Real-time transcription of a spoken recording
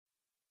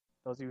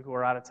Those of you who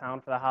are out of town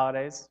for the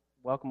holidays,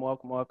 welcome,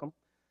 welcome, welcome.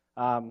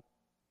 Um,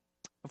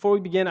 Before we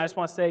begin, I just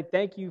want to say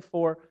thank you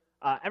for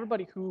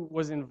everybody who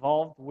was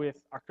involved with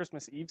our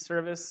Christmas Eve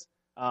service,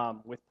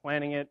 with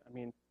planning it. I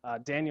mean,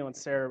 Daniel and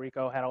Sarah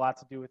Rico had a lot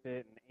to do with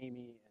it, and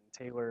Amy and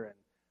Taylor.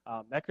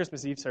 And that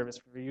Christmas Eve service,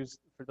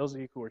 for those of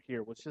you who were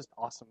here, was just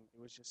awesome.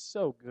 It was just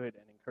so good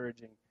and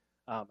encouraging.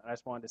 And I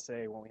just wanted to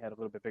say, when we had a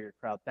little bit bigger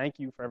crowd, thank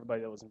you for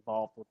everybody that was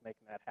involved with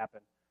making that happen.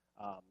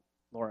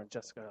 Laura and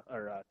Jessica,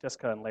 or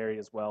Jessica and Larry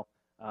as well.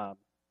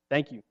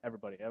 Thank you,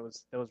 everybody. That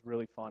was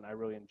really fun. I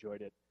really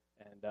enjoyed it,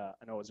 and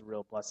I know it was a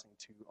real blessing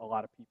to a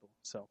lot of people.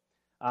 So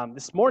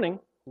this morning,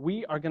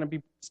 we are going to be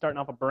starting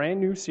off a brand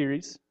new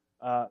series.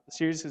 The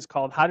series is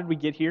called How Did We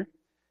Get Here?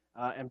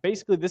 And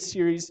basically, this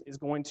series is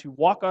going to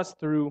walk us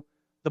through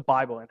the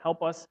Bible and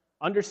help us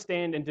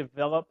understand and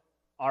develop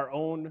our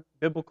own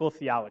biblical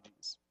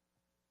theologies.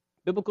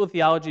 Biblical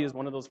theology is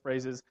one of those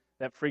phrases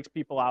that freaks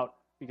people out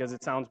because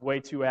it sounds way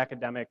too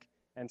academic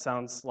and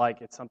sounds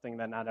like it's something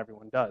that not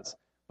everyone does.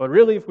 But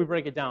really, if we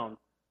break it down,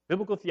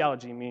 biblical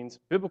theology means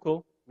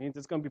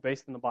it's going to be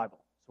based in the Bible.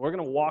 So we're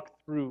going to walk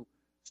through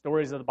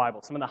stories of the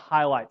Bible, some of the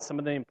highlights, some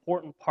of the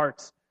important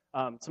parts,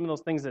 some of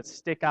those things that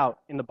stick out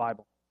in the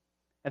Bible.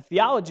 And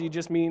theology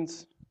just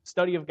means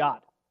study of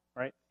God,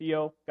 right?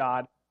 Theo,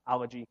 God,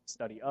 ology,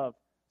 study of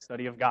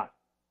God,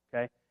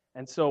 okay?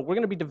 And so we're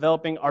going to be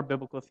developing our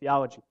biblical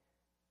theology.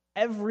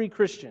 Every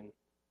Christian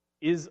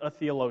is a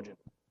theologian.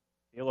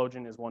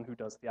 Theologian is one who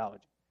does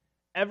theology.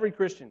 Every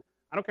Christian,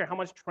 I don't care how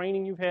much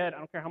training you've had, I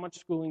don't care how much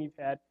schooling you've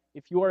had,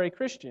 if you are a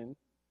Christian,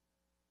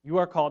 you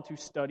are called to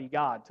study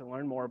God, to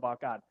learn more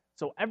about God.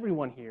 So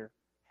everyone here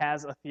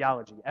has a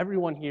theology.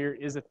 Everyone here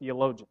is a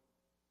theologian.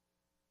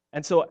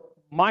 And so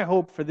my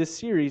hope for this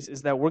series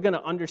is that we're going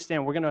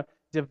to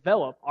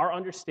develop our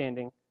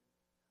understanding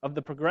of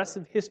the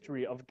progressive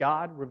history of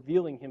God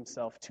revealing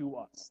himself to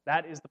us.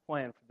 That is the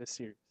plan for this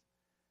series.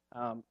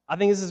 I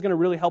think this is going to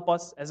really help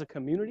us as a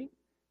community.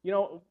 You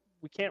know,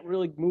 we can't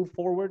really move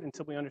forward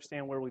until we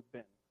understand where we've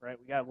been, right?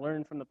 We got to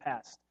learn from the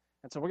past.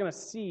 And so we're going to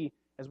see,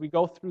 as we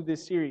go through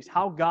this series,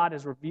 how God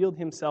has revealed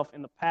himself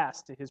in the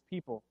past to his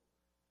people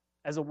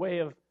as a way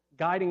of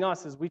guiding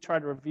us as we try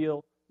to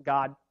reveal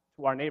God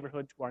to our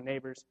neighborhood, to our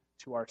neighbors,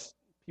 to our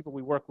people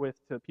we work with,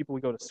 to the people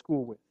we go to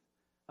school with.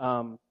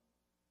 And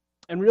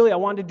really, I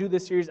wanted to do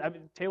this series.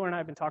 Taylor and I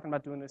have been talking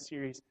about doing this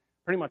series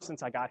pretty much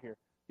since I got here,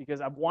 because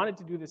I've wanted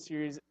to do this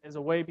series as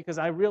a way, because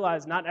I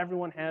realize not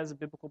everyone has a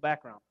biblical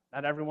background.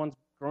 Not everyone's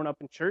grown up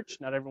in church.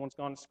 Not everyone's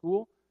gone to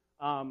school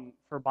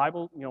for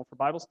Bible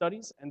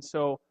studies. And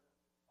so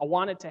I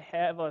wanted to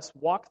have us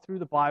walk through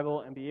the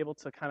Bible and be able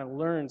to kind of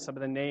learn some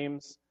of the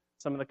names,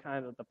 some of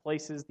the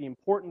places, the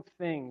important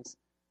things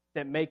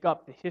that make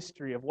up the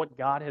history of what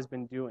God has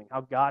been doing,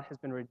 how God has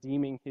been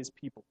redeeming his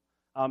people.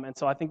 And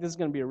so I think this is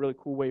going to be a really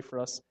cool way for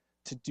us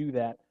to do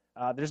that.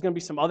 There's going to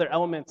be some other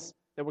elements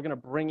that we're going to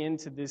bring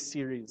into this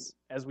series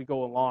as we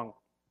go along,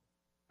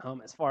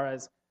 as far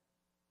as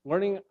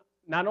learning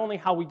not only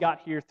how we got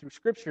here through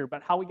Scripture,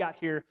 but how we got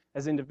here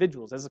as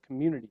individuals, as a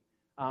community.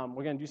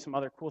 We're going to do some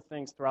other cool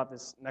things throughout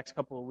this next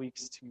couple of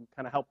weeks to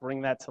kind of help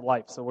bring that to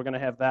life. So we're going to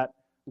have that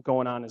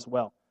going on as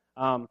well.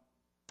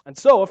 And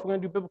so if we're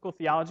going to do biblical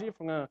theology, if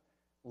we're going to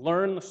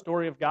learn the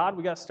story of God,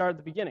 we got to start at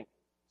the beginning.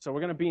 So we're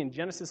going to be in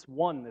Genesis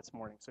 1 this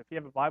morning. So if you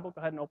have a Bible,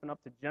 go ahead and open up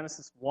to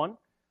Genesis 1.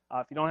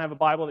 If you don't have a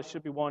Bible, there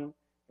should be one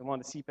in one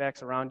of the seat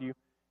backs around you.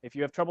 If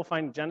you have trouble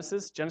finding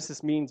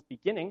Genesis means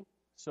beginning.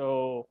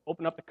 So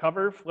open up the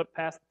cover, flip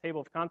past the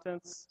table of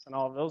contents and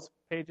all of those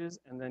pages,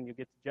 and then you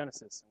get to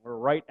Genesis. And we're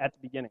right at the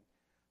beginning.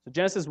 So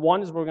Genesis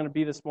 1 is where we're going to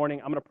be this morning.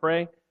 I'm going to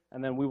pray,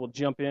 and then we will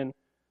jump in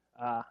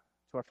to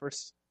our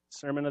first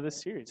sermon of this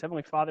series.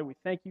 Heavenly Father, we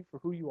thank you for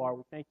who you are.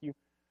 We thank you,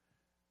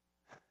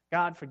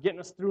 God, for getting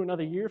us through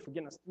another year, for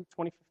getting us through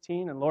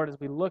 2015. And Lord, as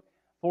we look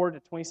forward to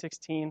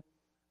 2016,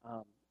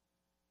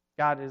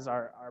 God, is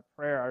our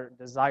prayer, our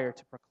desire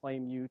to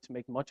proclaim you, to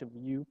make much of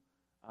you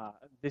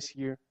this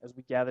year as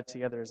we gather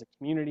together as a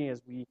community,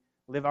 as we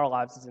live our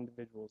lives as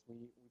individuals. We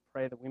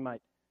pray that we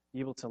might be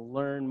able to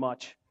learn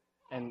much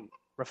and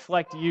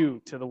reflect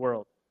you to the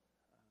world.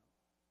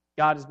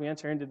 God, as we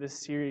enter into this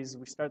series, as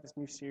we start this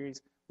new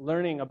series,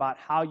 learning about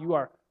how you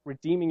are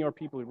redeeming your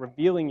people,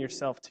 revealing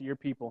yourself to your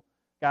people,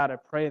 God, I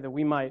pray that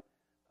we might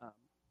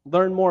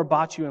learn more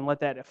about you and let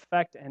that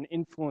affect and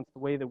influence the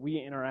way that we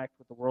interact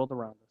with the world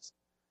around us.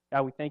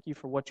 God, we thank you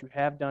for what you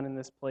have done in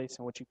this place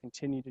and what you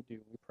continue to do.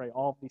 We pray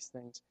all of these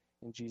things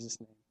in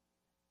Jesus' name.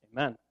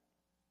 Amen.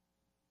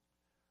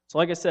 So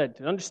like I said,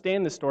 to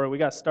understand this story, we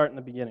got to start in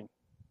the beginning.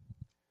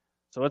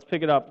 So let's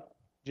pick it up.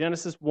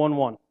 Genesis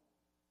 1:1.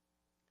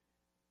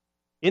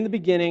 In the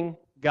beginning,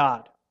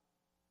 God.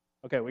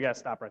 Okay, we got to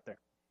stop right there.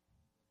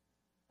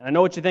 And I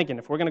know what you're thinking.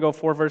 If we're going to go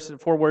four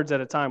words at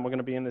a time, we're going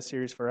to be in this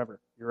series forever.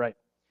 You're right.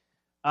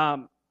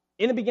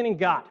 In the beginning,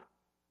 God.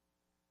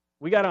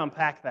 We got to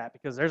unpack that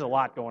because there's a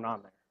lot going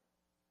on there.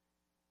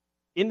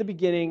 In the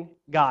beginning,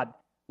 God.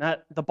 Now,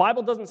 the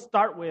Bible doesn't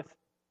start with,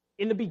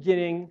 in the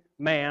beginning,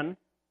 man.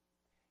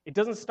 It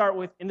doesn't start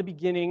with, in the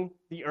beginning,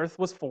 the earth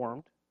was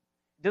formed.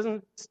 It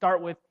doesn't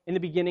start with, in the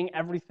beginning,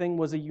 everything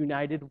was a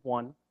united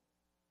one.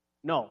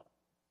 No.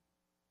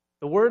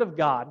 The Word of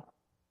God,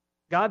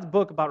 God's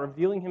book about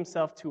revealing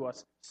himself to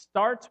us,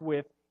 starts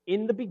with,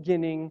 in the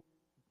beginning,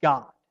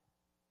 God.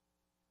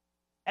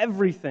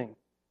 Everything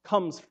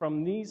comes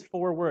from these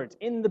four words.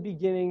 In the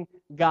beginning,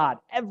 God.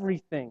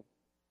 Everything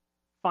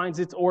finds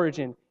its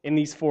origin in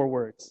these four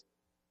words.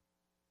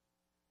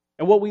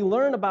 And what we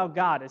learn about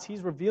God as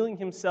he's revealing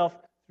himself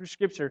through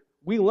Scripture,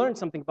 we learn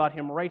something about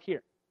him right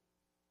here.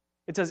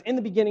 It says, in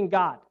the beginning,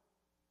 God.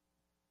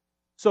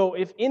 So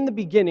if in the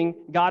beginning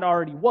God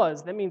already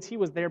was, that means he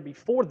was there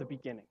before the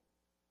beginning.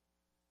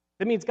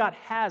 That means God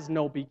has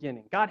no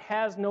beginning. God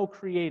has no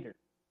creator.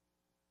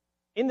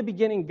 In the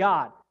beginning,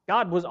 God.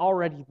 God was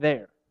already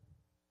there.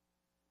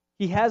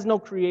 He has no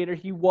creator.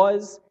 He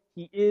was,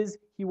 he is,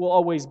 he will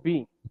always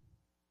be.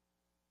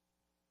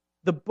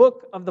 The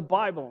book of the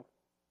Bible,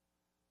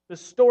 the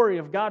story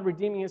of God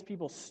redeeming his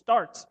people,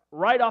 starts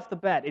right off the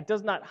bat. It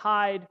does not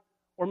hide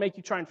or make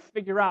you try and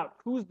figure out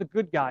who's the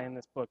good guy in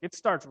this book. It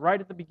starts right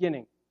at the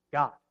beginning,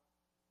 God.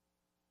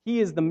 He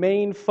is the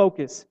main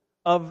focus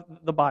of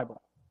the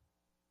Bible.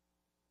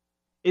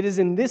 It is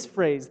in this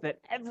phrase that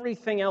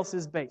everything else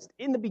is based.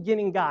 In the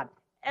beginning, God.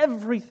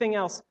 Everything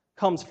else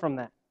comes from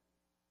that.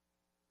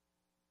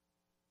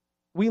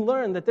 We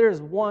learn that there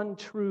is one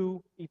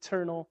true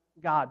eternal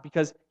God,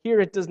 because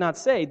here it does not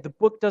say, the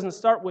book doesn't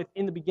start with,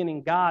 in the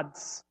beginning,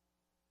 God's.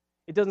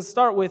 It doesn't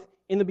start with,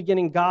 in the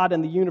beginning, God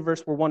and the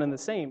universe were one and the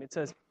same. It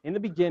says, in the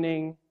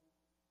beginning,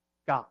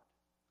 God.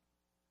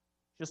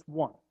 Just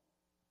one.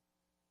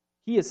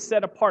 He is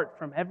set apart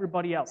from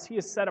everybody else. He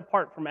is set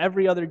apart from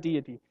every other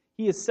deity.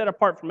 He is set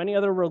apart from any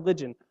other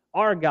religion.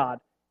 Our God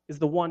is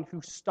the one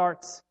who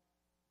starts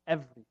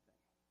everything.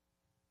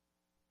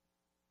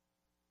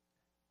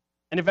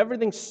 And if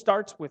everything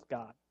starts with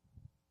God,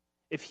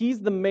 if he's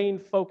the main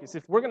focus,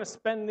 if we're going to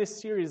spend this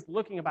series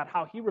looking about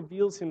how he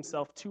reveals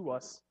himself to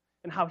us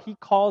and how he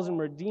calls and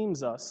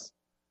redeems us,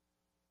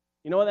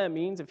 you know what that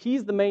means? If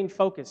he's the main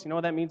focus, you know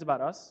what that means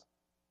about us?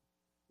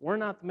 We're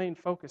not the main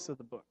focus of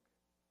the book.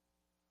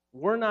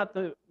 We're not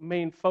the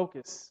main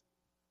focus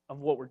of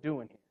what we're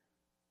doing here.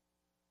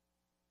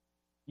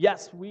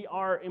 Yes, we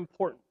are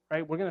important,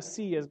 right? We're going to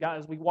see as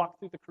we walk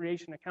through the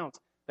creation accounts,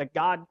 that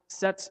God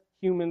sets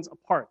humans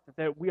apart,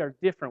 that we are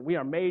different. We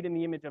are made in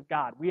the image of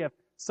God. We have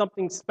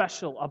something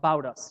special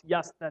about us.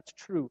 Yes, that's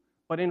true.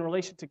 But in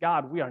relation to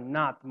God, we are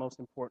not the most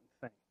important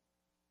thing.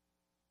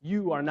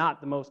 You are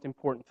not the most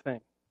important thing.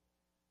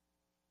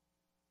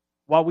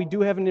 While we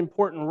do have an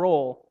important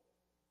role,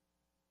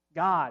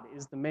 God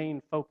is the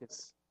main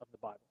focus of the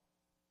Bible.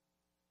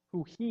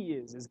 Who he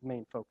is the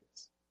main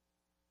focus.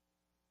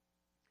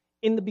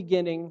 In the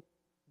beginning,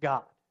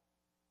 God.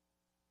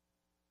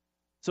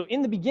 So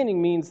in the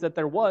beginning means that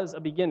there was a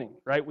beginning,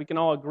 right? We can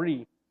all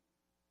agree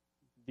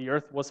the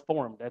earth was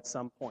formed at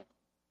some point.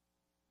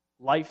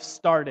 Life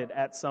started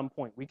at some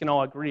point. We can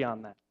all agree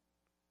on that.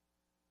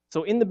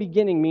 So in the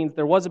beginning means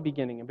there was a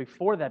beginning, and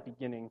before that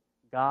beginning,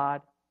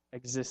 God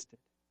existed.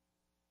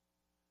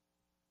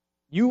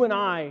 You and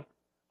I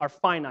are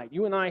finite.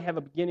 You and I have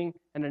a beginning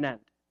and an end.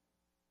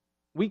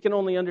 We can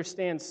only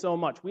understand so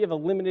much. We have a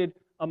limited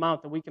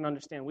amount that we can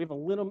understand. We have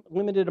a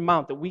limited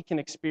amount that we can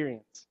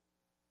experience.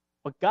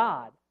 But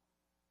God,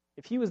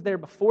 if he was there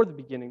before the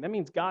beginning, that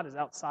means God is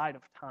outside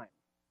of time.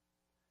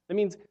 That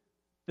means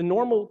the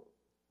normal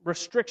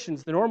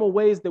restrictions, the normal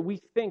ways that we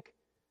think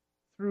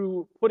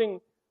through putting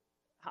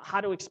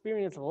how to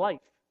experience life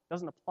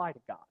doesn't apply to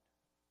God.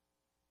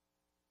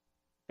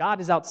 God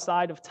is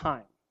outside of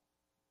time.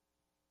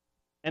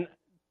 And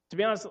to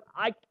be honest,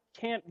 I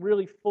can't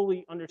really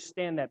fully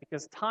understand that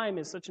because time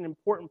is such an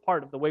important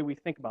part of the way we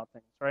think about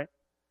things, right?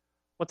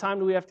 What time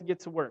do we have to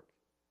get to work?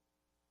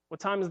 What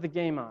time is the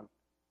game on?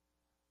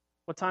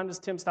 What time does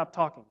Tim stop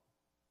talking?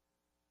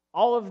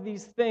 All of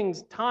these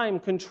things, time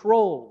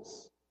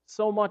controls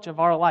so much of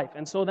our life.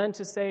 And so then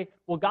to say,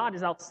 well, God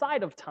is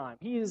outside of time.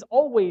 He has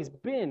always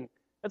been.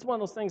 That's one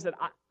of those things that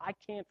I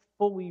can't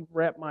fully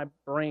wrap my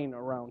brain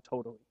around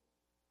totally.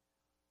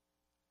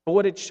 But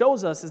what it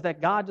shows us is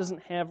that God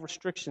doesn't have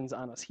restrictions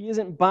on us. He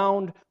isn't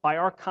bound by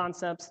our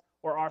concepts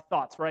or our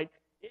thoughts, right?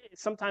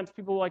 Sometimes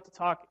people like to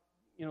talk,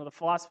 the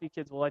philosophy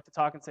kids will like to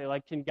talk and say,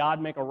 like, can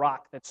God make a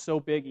rock that's so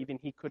big even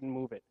he couldn't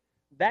move it?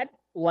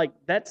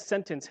 That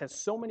sentence has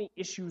so many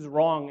issues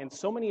wrong and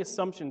so many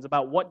assumptions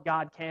about what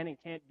God can and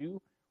can't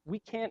do. We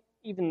can't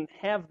even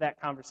have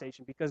that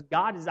conversation because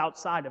God is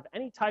outside of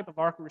any type of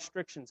our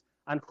restrictions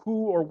on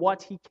who or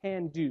what he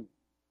can do.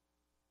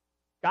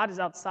 God is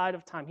outside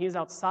of time. He is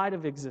outside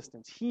of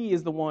existence. He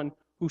is the one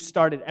who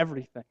started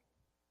everything.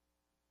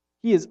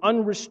 He is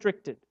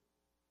unrestricted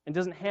and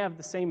doesn't have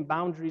the same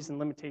boundaries and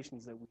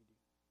limitations that we do.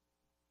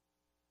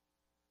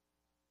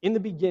 In the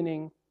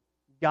beginning,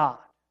 God.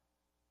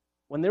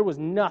 When there was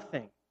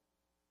nothing,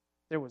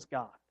 there was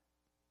God.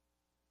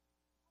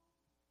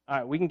 All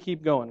right, we can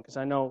keep going because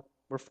I know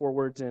we're 4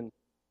 words in.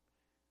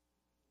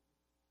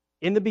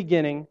 In the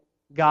beginning,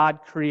 God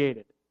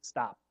created.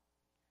 Stop.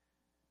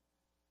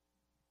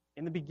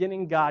 In the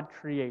beginning, God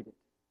created.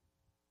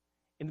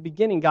 In the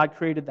beginning, God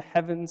created the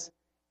heavens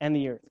and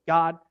the earth.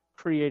 God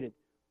created.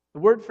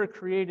 The word for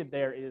created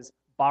there is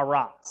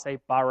bara. Say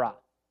bara.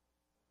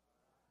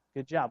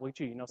 Good job. Look at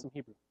you. You know some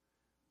Hebrew.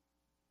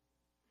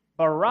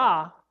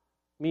 Bara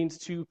means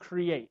to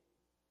create,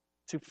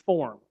 to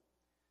form.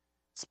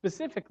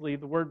 Specifically,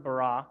 the word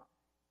bara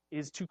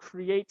is to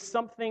create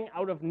something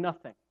out of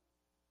nothing.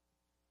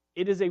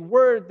 It is a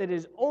word that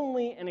is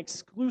only and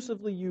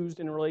exclusively used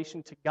in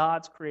relation to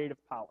God's creative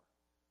power.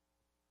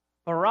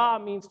 Bara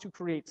means to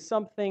create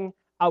something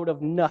out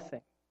of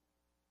nothing.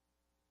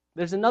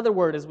 There's another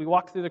word as we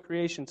walk through the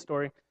creation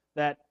story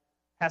that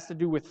has to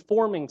do with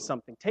forming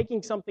something,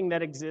 taking something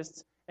that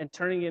exists and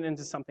turning it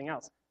into something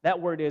else. That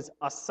word is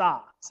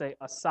asa. Say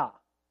asa.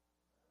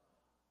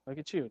 Look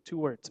at you, 2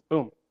 words.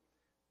 Boom.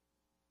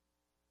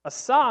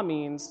 Asa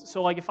means,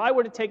 so like if I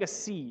were to take a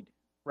seed,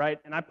 right,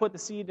 and I put the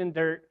seed in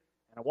dirt,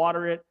 and I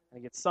water it, and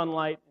it gets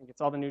sunlight, and it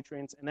gets all the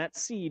nutrients, and that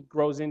seed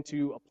grows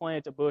into a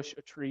plant, a bush,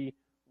 a tree,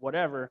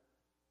 whatever.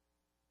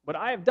 What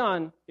I have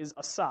done is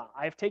asa.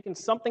 I have taken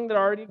something that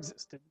already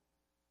existed,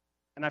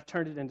 and I've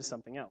turned it into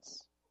something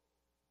else.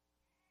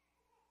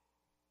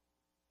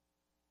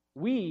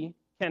 We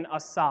can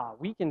asa.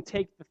 We can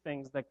take the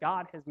things that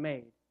God has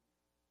made,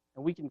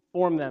 and we can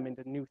form them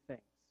into new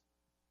things.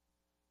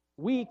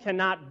 We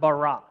cannot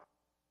bara.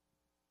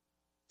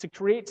 To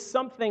create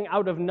something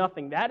out of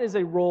nothing, that is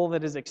a role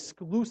that is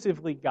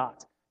exclusively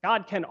God's.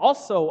 God can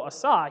also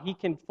asa. He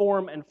can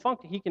form and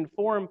function. He can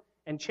form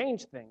and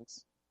change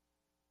things.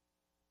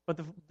 But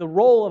the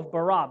role of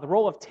bara, the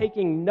role of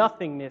taking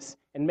nothingness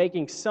and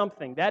making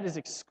something, that is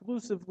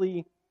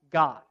exclusively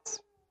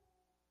God's.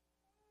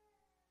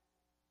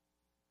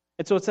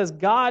 And so it says,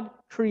 God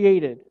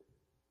created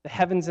the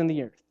heavens and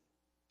the earth.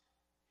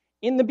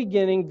 In the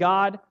beginning,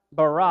 God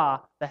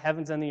bara the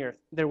heavens and the earth.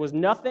 There was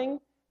nothing,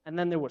 and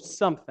then there was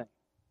something.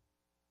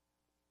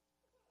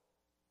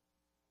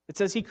 It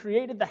says he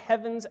created the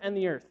heavens and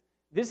the earth.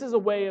 This is a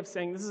way of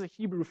saying, this is a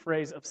Hebrew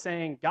phrase of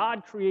saying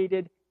God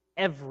created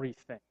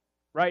everything,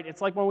 right?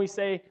 It's like when we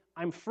say,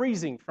 I'm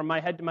freezing from my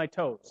head to my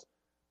toes.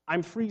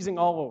 I'm freezing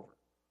all over.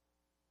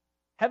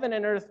 Heavens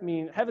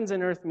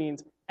and earth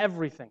means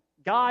everything.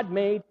 God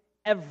made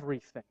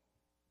everything.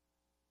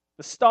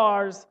 The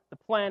stars, the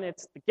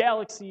planets, the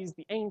galaxies,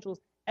 the angels,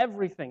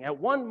 everything. At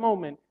one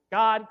moment,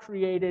 God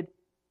created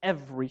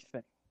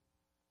everything.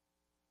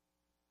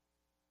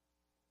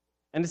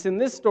 And it's in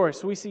this story.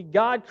 So we see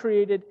God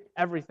created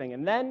everything.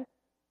 And then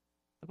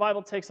the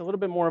Bible takes a little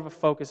bit more of a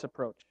focus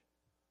approach.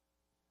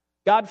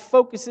 God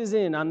focuses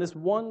in on this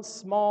one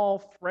small,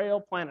 frail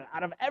planet.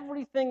 Out of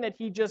everything that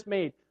he just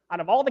made,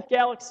 out of all the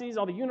galaxies,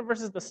 all the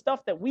universes, the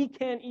stuff that we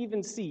can't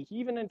even see,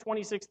 even in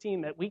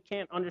 2016 that we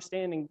can't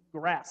understand and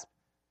grasp,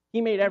 he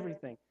made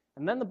everything.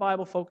 And then the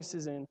Bible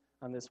focuses in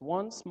on this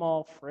one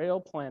small, frail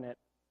planet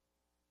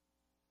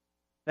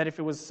that if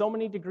it was so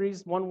many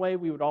degrees one way,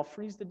 we would all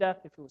freeze to death.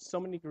 If it was so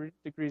many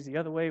degrees the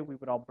other way, we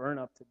would all burn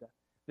up to death.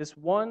 This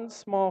one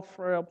small,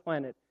 frail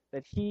planet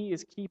that he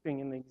is keeping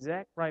in the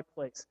exact right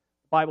place,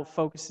 the Bible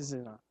focuses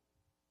in on.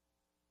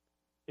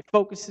 It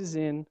focuses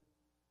in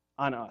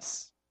on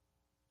us.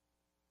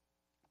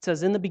 It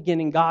says, in the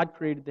beginning, God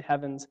created the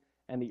heavens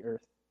and the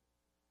earth.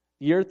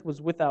 The earth was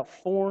without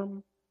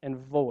form and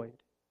void,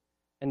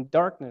 and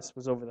darkness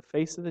was over the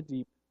face of the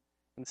deep,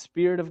 and the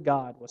Spirit of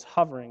God was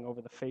hovering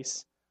over the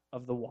face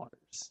of the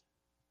waters.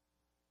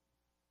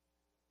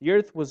 The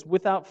earth was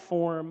without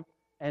form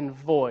and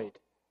void.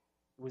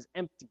 It was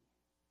empty.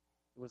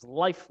 It was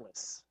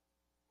lifeless.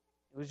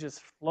 It was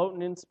just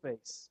floating in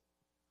space.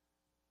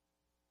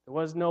 There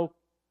was no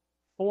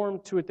form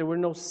to it. There were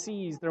no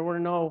seas. There were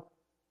no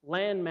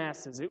land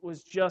masses. It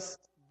was just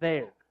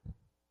there.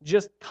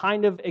 Just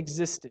kind of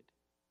existed.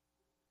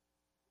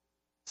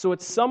 So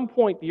at some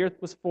point, the earth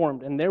was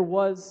formed, and there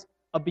was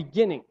a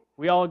beginning.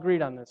 We all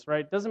agreed on this,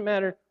 right? It doesn't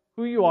matter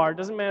who you are. It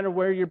doesn't matter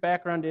where your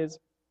background is.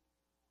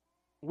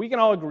 We can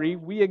all agree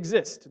we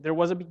exist. There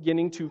was a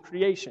beginning to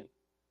creation.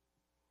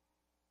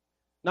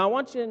 Now, I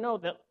want you to know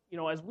that,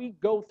 as we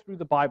go through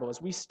the Bible,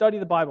 as we study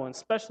the Bible, and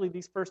especially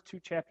these first 2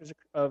 chapters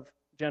of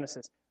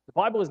Genesis, the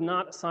Bible is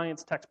not a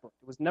science textbook.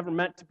 It was never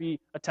meant to be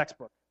a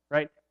textbook,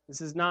 right?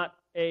 This is not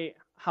a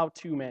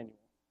how-to manual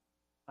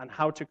on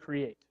how to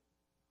create.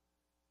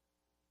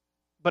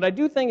 But I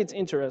do think it's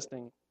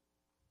interesting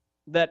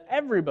that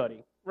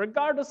everybody,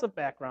 regardless of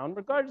background,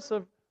 regardless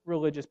of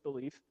religious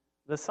belief,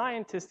 the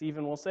scientists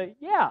even will say,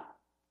 yeah,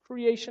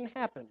 creation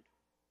happened.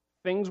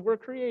 Things were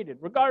created.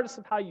 Regardless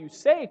of how you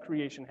say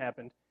creation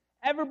happened,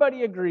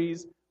 everybody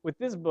agrees with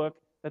this book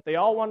that they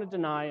all want to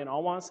deny and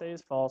all want to say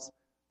is false.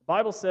 The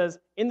Bible says,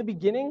 in the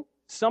beginning,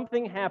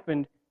 something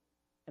happened,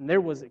 and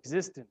there was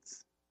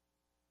existence.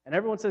 And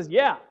everyone says,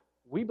 yeah,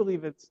 we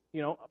believe it's,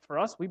 for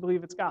us, we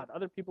believe it's God.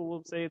 Other people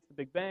will say it's the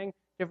Big Bang,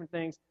 different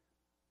things.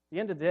 At the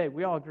end of the day,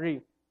 we all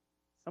agree,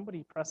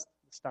 somebody pressed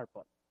the start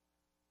button.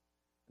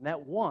 And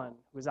that one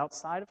who was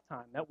outside of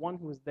time, that one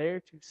who was there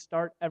to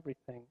start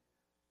everything,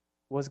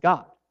 was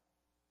God.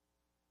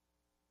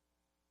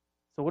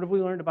 So what have we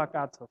learned about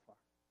God so far?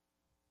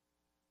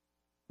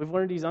 We've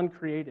learned he's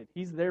uncreated.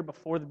 He's there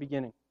before the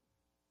beginning.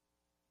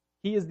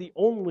 He is the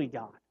only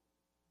God.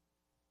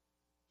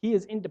 He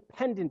is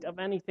independent of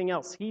anything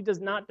else. He does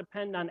not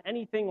depend on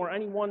anything or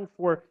anyone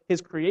for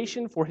his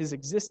creation, for his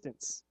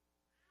existence.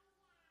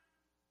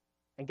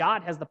 And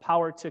God has the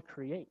power to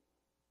create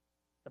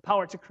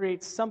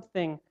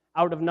something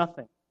out of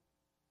nothing.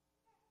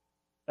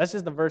 That's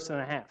just a verse and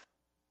a half.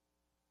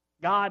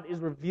 God is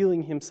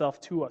revealing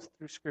himself to us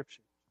through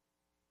Scripture.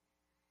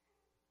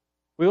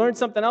 We learned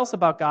something else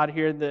about God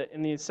here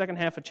in the second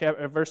half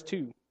of verse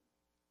 2.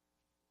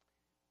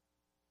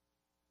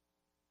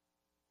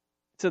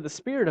 So the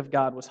Spirit of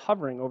God was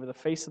hovering over the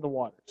face of the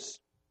waters.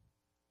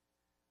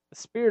 The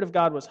Spirit of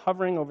God was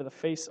hovering over the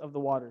face of the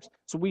waters.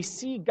 So we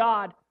see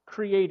God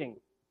creating.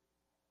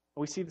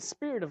 We see the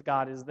Spirit of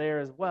God is there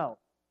as well.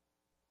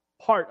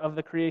 Part of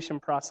the creation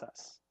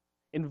process.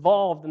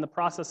 Involved in the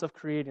process of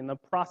creating, the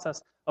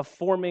process of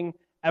forming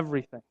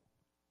everything.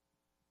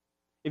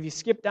 If you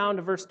skip down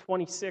to verse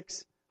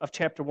 26 of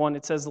chapter 1,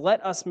 it says,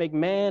 "Let us make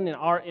man in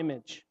our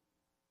image."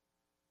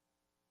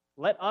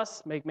 Let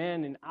us make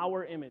man in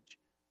our image.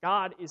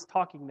 God is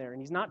talking there,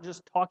 and he's not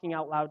just talking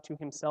out loud to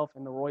himself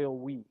in the royal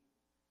we.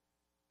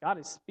 God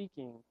is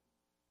speaking.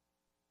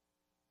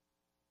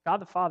 God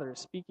the Father is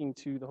speaking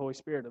to the Holy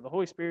Spirit, or the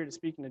Holy Spirit is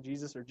speaking to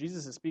Jesus, or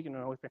Jesus is speaking to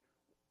the Holy Spirit.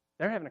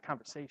 They're having a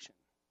conversation.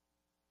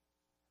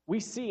 We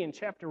see in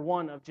chapter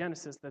 1 of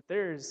Genesis that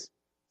there's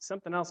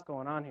something else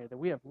going on here, that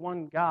we have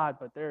one God,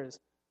 but there's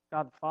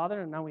God the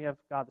Father, and now we have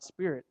God the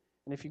Spirit.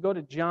 And if you go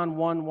to John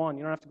 1:1,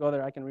 you don't have to go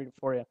there, I can read it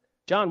for you.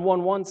 John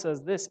 1:1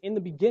 says this, "In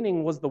the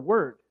beginning was the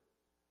Word,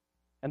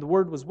 and the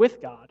Word was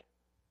with God,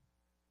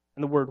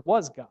 and the Word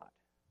was God.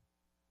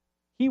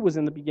 He was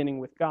in the beginning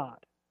with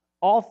God.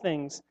 All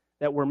things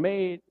were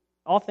made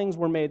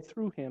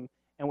through him,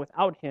 and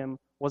without him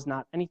was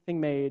not anything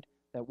made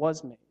that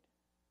was made."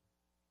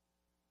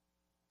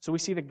 So we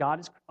see that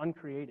God is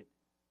uncreated.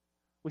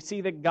 We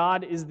see that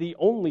God is the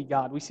only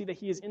God. We see that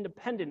he is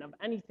independent of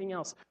anything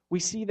else.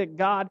 We see that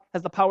God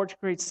has the power to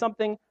create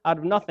something out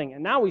of nothing.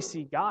 And now we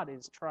see God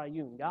is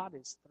triune. God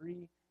is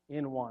three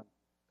in one.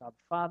 God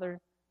the Father,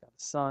 God the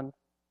Son,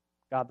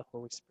 God the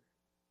Holy Spirit.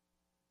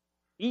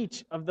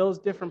 Each of those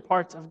different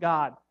parts of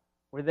God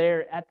were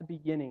there at the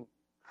beginning,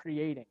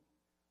 creating,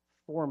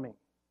 forming,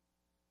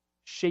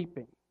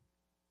 shaping.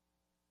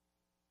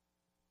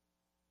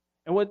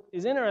 And what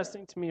is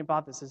interesting to me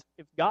about this is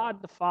if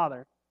God the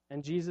Father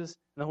and Jesus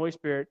and the Holy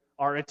Spirit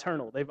are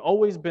eternal, they've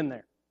always been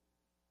there.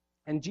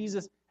 And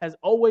Jesus has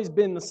always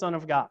been the Son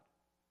of God,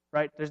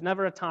 right? There's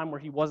never a time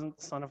where he wasn't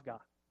the Son of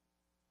God.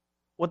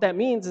 What that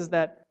means is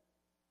that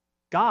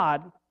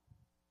God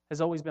has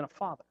always been a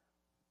father.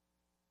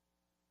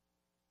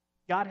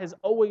 God has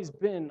always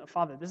been a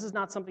father. This is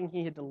not something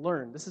he had to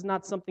learn. This is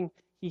not something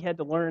he had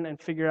to learn and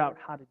figure out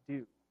how to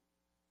do.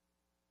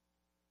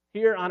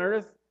 Here on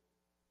earth,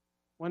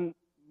 when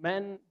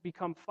men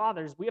become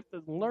fathers, we have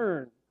to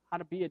learn how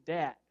to be a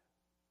dad.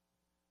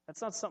 That's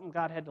not something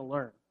God had to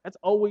learn. That's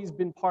always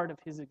been part of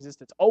his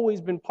existence,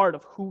 always been part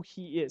of who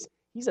he is.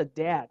 He's a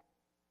dad.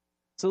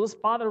 So those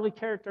fatherly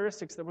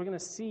characteristics that we're going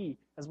to see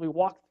as we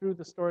walk through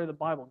the story of the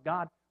Bible,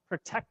 God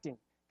protecting,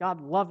 God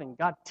loving,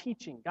 God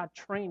teaching, God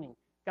training,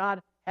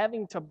 God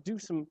having to do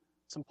some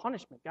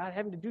punishment, God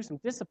having to do some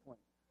discipline.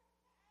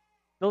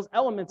 Those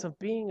elements of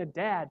being a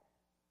dad,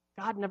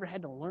 God never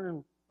had to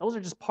learn. Those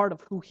are just part of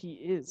who he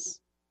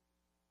is.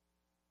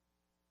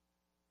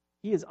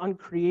 He is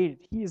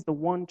uncreated. He is the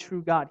one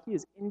true God. He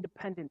is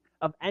independent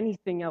of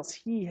anything else.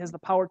 He has the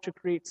power to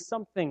create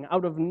something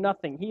out of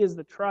nothing. He is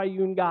the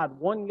triune God,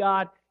 one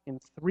God in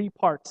three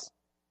parts,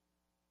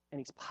 and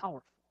he's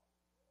powerful.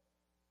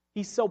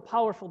 He's so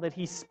powerful that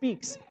he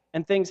speaks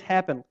and things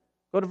happen.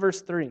 Go to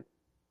verse 3.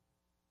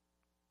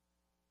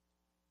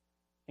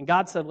 And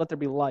God said, "Let there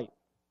be light."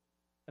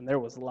 And there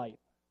was light.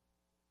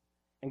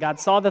 And God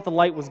saw that the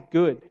light was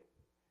good.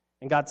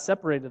 And God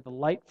separated the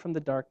light from the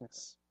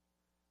darkness.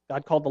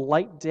 God called the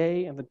light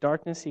day, and the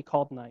darkness he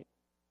called night.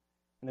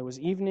 And there was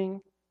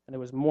evening, and there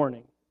was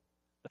morning,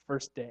 the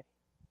first day.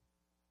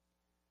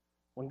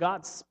 When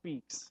God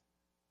speaks,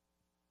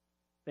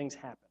 things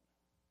happen.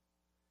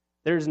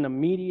 There's an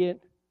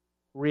immediate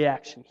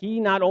reaction.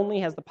 He not only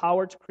has the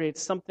power to create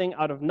something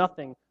out of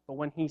nothing, but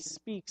when he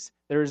speaks,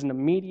 there is an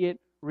immediate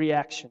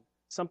reaction.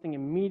 Something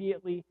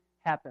immediately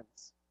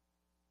happens.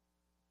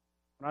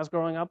 When I was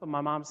growing up and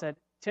my mom said,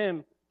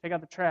 "Tim, take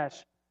out the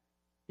trash.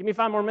 Give me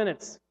 5 more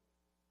minutes.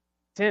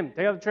 Tim,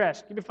 take out the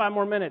trash. Give me 5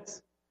 more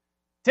minutes.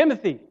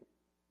 Timothy,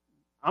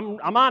 I'm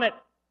on it.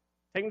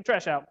 Taking the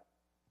trash out."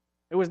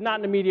 It was not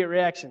an immediate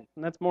reaction,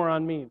 and that's more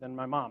on me than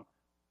my mom.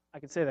 I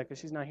can say that because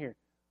she's not here.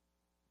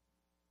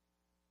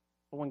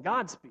 But when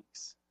God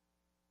speaks,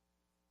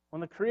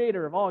 when the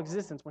creator of all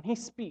existence, when he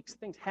speaks,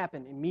 things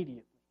happen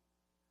immediately.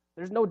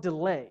 There's no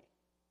delay.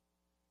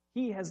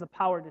 He has the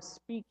power to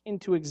speak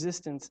into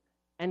existence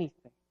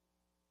anything.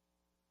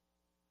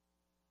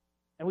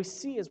 And we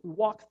see as we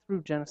walk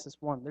through Genesis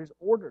 1, there's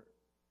order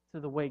to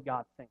the way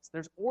God thinks.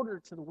 There's order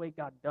to the way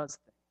God does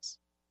things.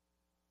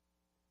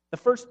 The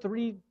first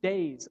 3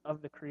 days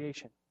of the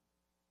creation,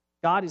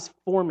 God is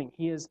forming.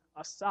 He is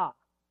asa.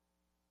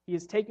 He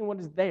is taking what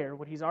is there,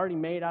 what he's already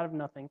made out of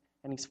nothing,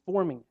 and he's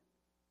forming it.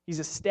 He's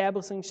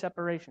establishing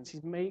separations.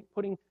 He's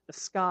putting the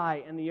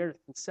sky and the earth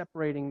and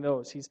separating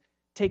those. He's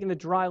taking the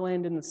dry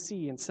land and the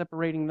sea and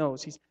separating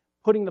those. He's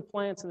putting the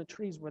plants and the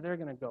trees where they're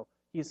going to go.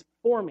 He is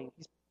forming.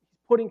 He's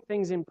putting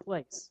things in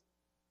place.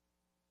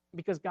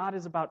 Because God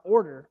is about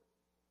order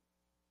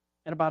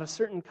and about a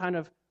certain kind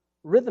of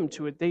rhythm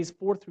to it, days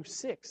 4 through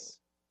 6.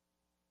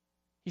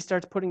 He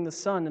starts putting the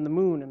sun and the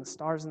moon and the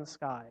stars in the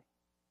sky.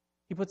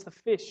 He puts the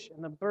fish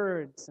and the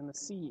birds and the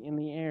sea in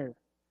the air.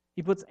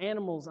 He puts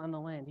animals on the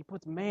land. He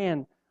puts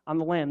man on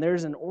the land.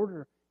 There's an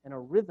order and a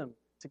rhythm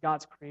to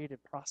God's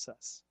creative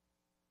process.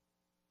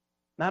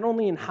 Not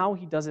only in how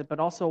he does it, but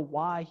also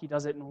why he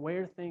does it and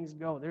where things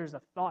go. There's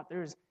a thought.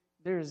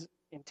 There's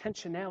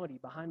intentionality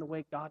behind the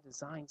way God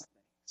designs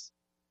things.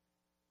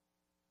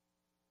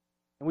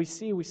 And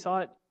we saw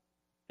it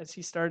as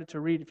he started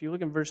to read. If you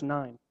look in verse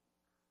 9,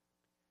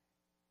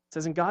 it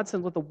says, "And God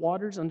said, let the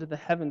waters under the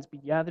heavens be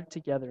gathered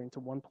together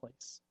into one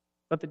place.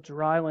 Let the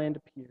dry land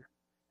appear.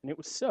 And it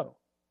was so.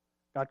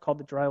 God called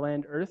the dry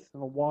land earth,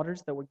 and the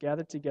waters that were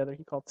gathered together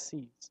he called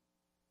seas.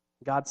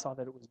 God saw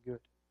that it was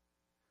good."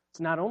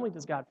 So not only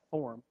does God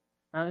form,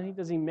 not only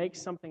does he make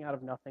something out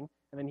of nothing,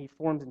 and then he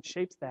forms and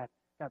shapes that,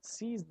 God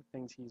sees the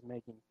things he's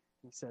making,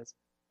 and he says,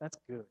 that's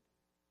good.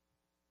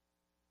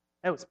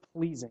 That was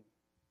pleasing.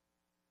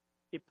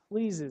 It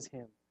pleases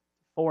him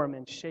to form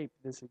and shape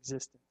this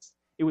existence.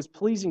 It was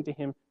pleasing to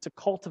him to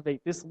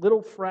cultivate this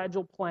little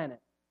fragile planet,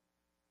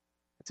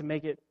 to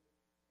make it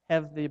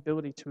have the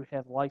ability to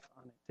have life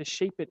on it, to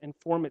shape it and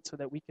form it so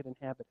that we could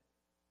inhabit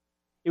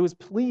it. It was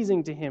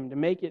pleasing to him to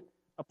make it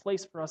a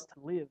place for us to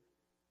live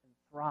and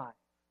thrive.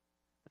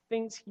 The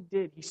things he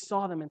did, he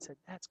saw them and said,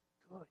 that's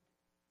good.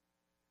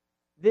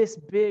 This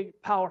big,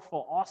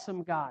 powerful,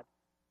 awesome God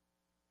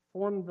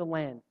formed the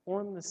land,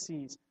 formed the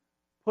seas,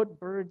 put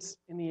birds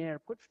in the air,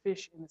 put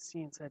fish in the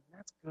sea, and said,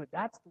 that's good.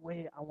 That's the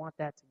way I want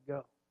that to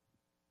go.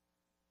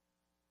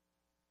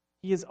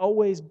 He has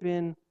always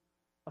been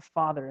a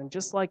father, and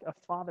just like a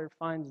father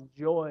finds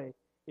joy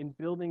in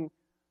building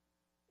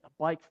a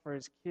bike for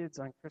his kids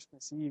on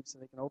Christmas Eve so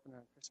they can open it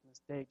on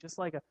Christmas Day, just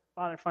like a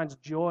father finds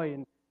joy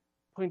in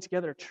putting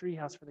together a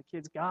treehouse for the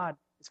kids, God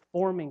is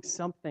forming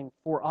something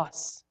for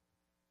us.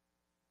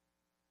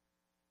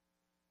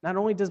 Not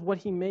only does what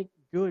he make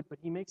good, but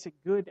he makes it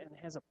good and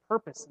has a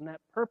purpose, and that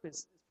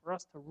purpose is for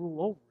us to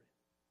rule over it.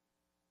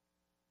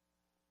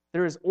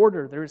 There is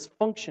order, there is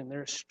function,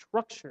 there is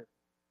structure.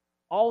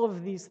 All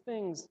of these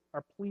things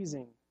are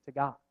pleasing to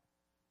God.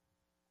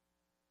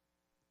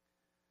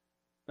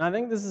 And I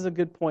think this is a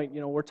good point.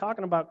 We're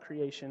talking about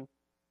creation.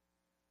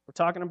 We're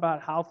talking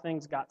about how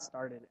things got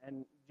started.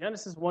 And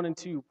Genesis 1 and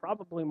 2,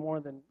 probably more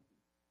than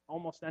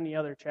almost any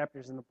other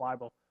chapters in the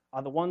Bible,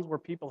 are the ones where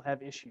people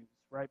have issues,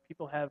 right?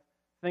 People have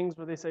things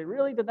where they say,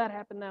 really, did that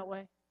happen that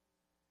way?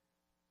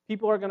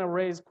 People are going to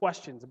raise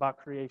questions about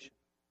creation.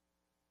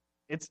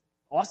 It's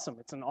awesome.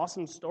 It's an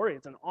awesome story.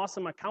 It's an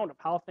awesome account of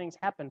how things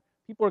happen.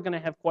 People are going to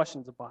have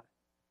questions about it.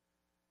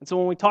 And so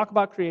when we talk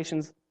about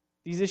creations,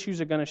 these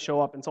issues are going to show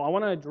up. And so I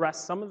want to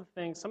address some of the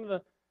things, some of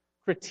the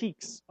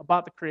critiques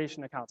about the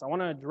creation accounts. I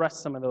want to address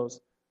some of those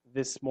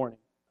this morning.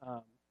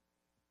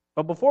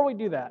 But before we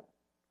do that,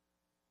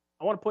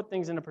 I want to put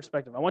things into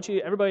perspective. I want you,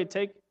 everybody, if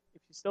you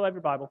still have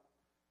your Bible,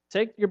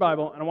 take your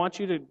Bible, and I want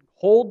you to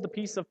hold the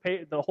piece of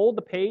hold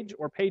the page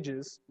or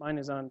pages. Mine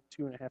is on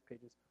 2.5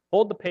 pages.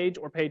 Hold the page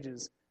or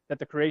pages that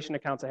the creation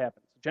accounts have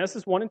happened. So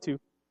Genesis 1 and 2.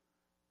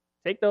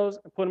 Take those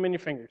and put them in your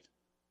fingers.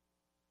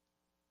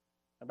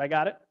 Everybody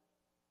got it?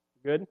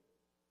 Good?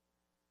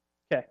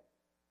 Okay.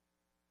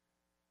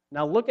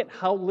 Now look at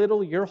how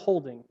little you're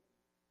holding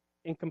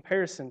in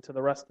comparison to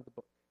the rest of the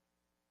book.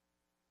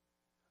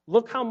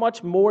 Look how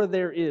much more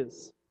there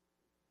is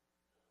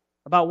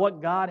about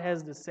what God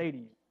has to say to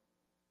you,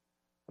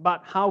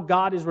 about how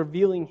God is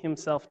revealing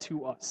himself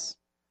to us,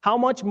 how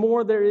much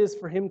more there is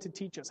for him to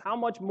teach us, how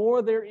much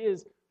more there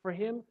is for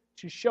him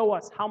to show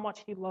us how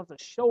much he loves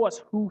us, show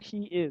us who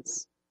he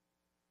is.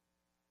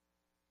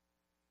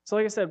 So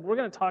like I said, we're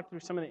going to talk through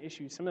some of the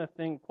issues, some of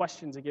the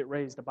questions that get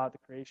raised about the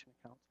creation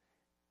account.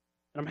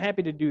 And I'm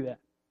happy to do that.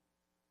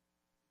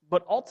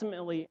 But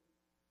ultimately,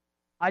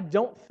 I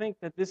don't think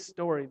that this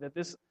story, that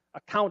this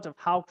account of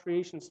how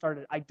creation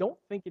started, I don't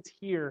think it's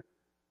here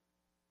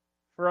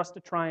for us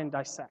to try and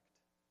dissect.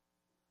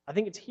 I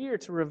think it's here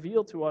to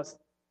reveal to us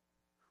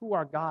who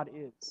our God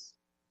is,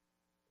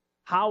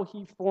 how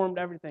he formed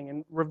everything,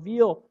 and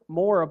reveal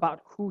more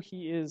about who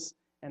he is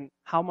and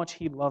how much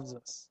he loves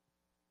us.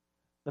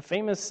 The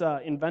famous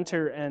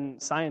inventor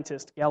and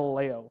scientist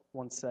Galileo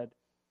once said,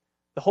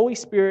 "The Holy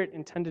Spirit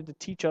intended to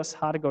teach us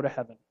how to go to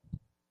heaven,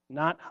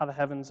 not how the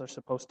heavens are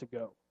supposed to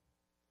go."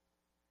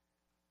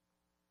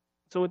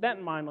 So with that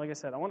in mind, like I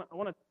said, I want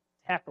to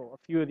tackle a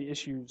few of the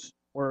issues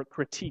or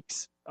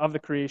critiques of the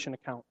creation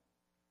account.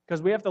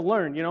 Because we have to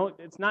learn,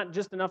 it's not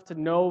just enough to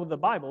know the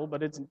Bible,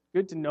 but it's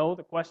good to know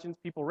the questions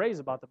people raise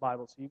about the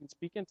Bible so you can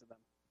speak into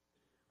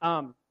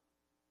them.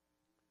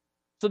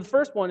 So the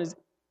first one is,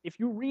 if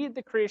you read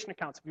the creation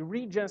accounts, if you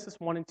read Genesis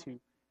 1 and 2,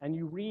 and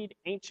you read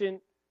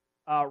ancient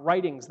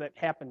writings that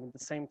happened at the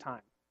same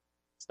time.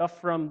 Stuff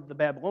from the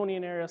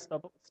Babylonian era,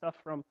 stuff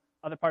from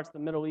other parts of the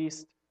Middle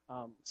East,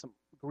 some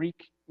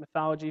Greek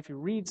mythology. If you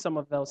read some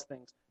of those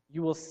things,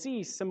 you will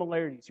see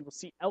similarities. You will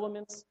see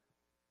elements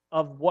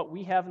of what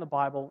we have in the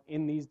Bible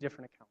in these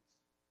different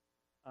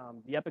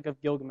accounts. The Epic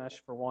of Gilgamesh,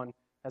 for one,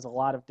 has a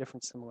lot of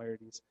different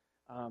similarities.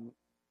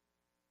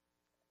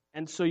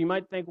 And so you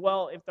might think,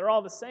 well, if they're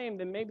all the same,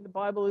 then maybe the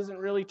Bible isn't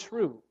really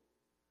true.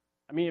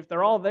 I mean, if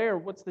they're all there,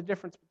 what's the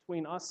difference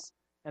between us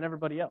and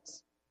everybody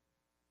else?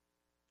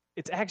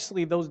 It's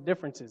actually those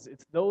differences.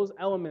 It's those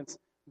elements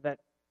that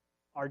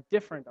are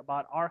different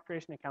about our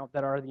creation account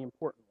that are the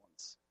important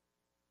ones.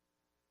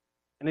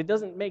 And it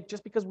doesn't make,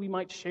 just because we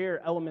might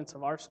share elements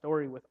of our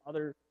story with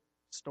other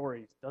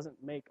stories, doesn't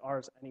make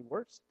ours any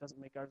worse, doesn't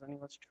make ours any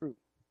less true.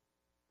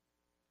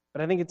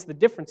 But I think it's the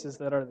differences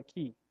that are the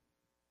key.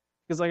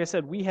 Because like I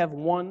said, we have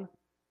one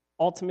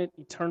ultimate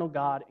eternal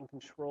God in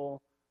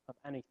control of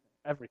anything,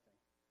 everything.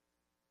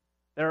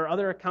 There are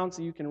other accounts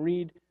that you can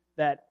read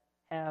that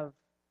have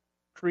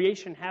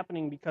creation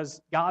happening because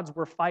gods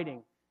were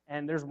fighting.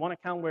 And there's one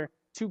account where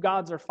two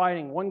gods are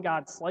fighting. One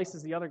god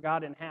slices the other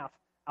god in half.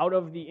 Out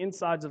of the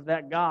insides of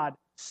that god,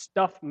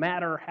 stuff,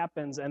 matter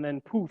happens, and then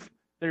poof,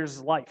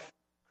 there's life,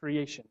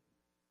 creation.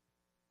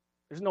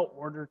 There's no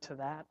order to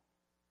that.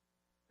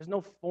 There's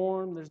no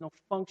form, there's no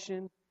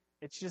function.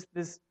 It's just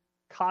this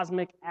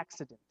cosmic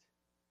accident.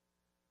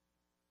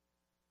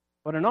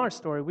 But in our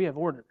story, we have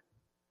order.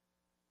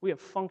 We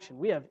have function.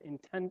 We have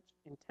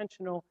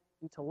intentional,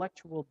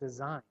 intellectual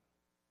design.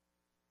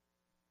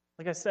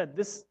 Like I said,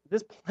 this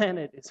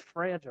planet is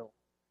fragile.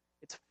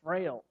 It's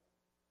frail.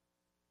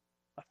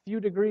 A few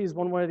degrees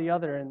one way or the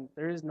other, and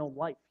there is no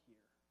life here.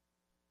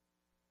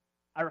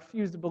 I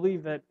refuse to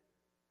believe that,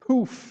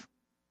 poof,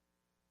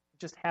 it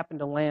just happened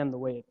to land the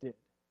way it did.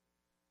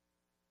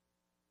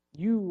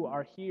 You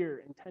are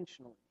here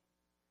intentionally.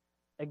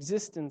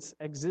 Existence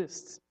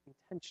exists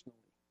intentionally.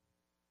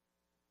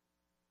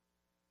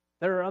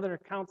 There are other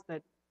accounts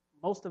that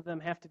most of them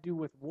have to do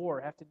with war,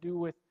 have to do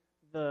with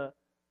the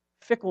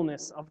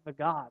fickleness of the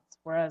gods,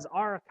 whereas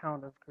our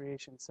account of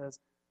creation says,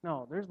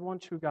 no, there's one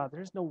true God.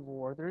 There's no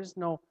war. There's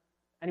no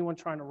anyone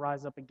trying to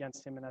rise up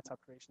against him, and that's how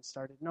creation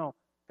started. No,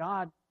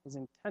 God is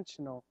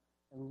intentional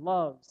and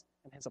loves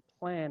and has a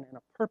plan and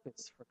a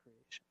purpose for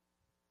creation.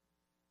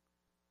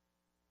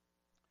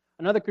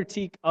 Another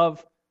critique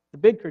of, the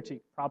big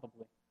critique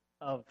probably,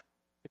 of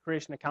the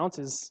creation accounts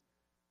is,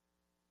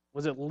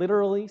 was it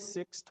literally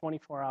 6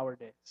 24-hour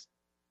days?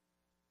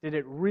 Did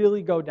it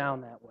really go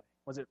down that way?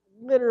 Was it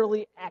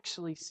literally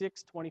actually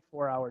 6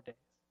 24-hour days?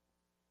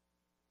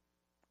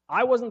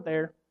 I wasn't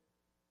there.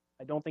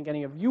 I don't think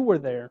any of you were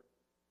there.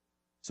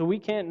 So we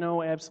can't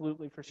know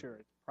absolutely for sure.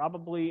 It's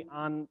probably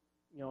on,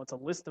 it's a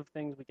list of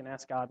things we can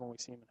ask God when we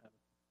see him in heaven.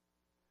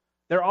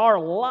 There are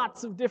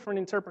lots of different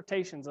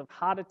interpretations of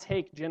how to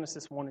take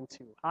Genesis 1 and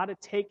 2, how to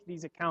take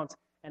these accounts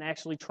and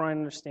actually try and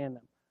understand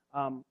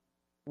them.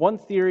 One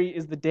theory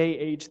is the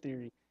day-age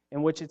theory,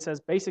 in which it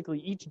says basically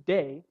each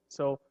day,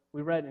 so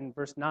we read in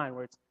verse 9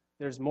 where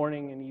there's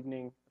morning and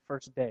evening, the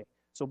first day.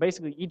 So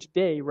basically each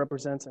day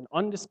represents an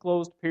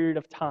undisclosed period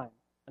of time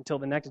until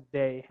the next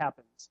day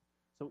happens.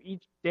 So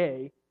each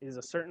day is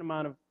a certain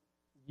amount of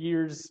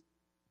years,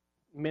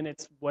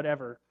 minutes,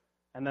 whatever,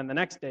 and then the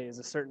next day is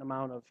a certain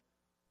amount of,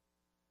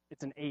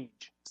 it's an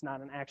age. It's not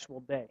an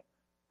actual day.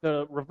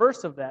 The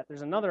reverse of that,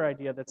 there's another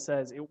idea that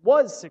says it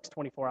was 6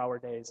 24-hour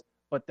days,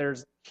 but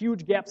there's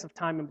huge gaps of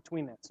time in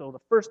between that. So the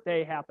first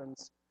day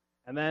happens,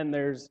 and then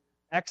there's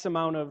X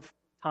amount of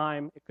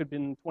time. It could have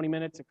been 20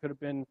 minutes. It could have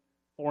been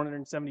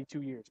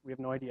 472 years. We have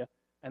no idea.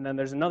 And then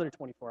there's another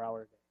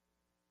 24-hour day.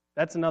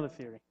 That's another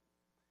theory.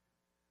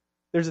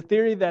 There's a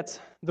theory that's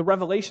the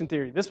revelation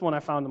theory. This one I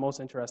found the most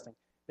interesting,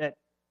 that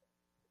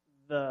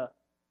the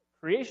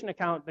creation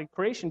account, the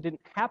creation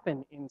didn't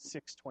happen in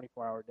 6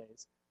 24-hour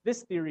days.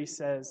 This theory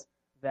says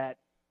that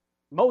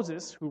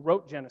Moses, who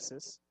wrote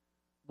Genesis,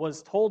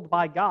 was told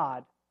by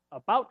God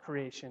about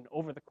creation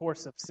over the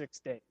course of 6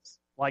 days.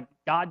 Like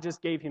God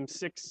just gave him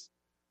 6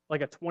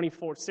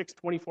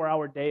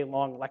 24-hour day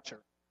long lecture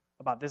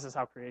about this is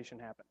how creation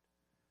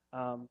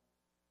happened.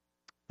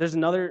 There's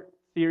another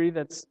theory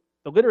that's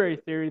the literary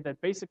theory that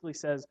basically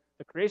says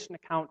the creation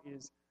account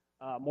is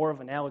more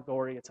of an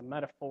allegory. It's a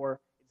metaphor.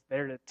 It's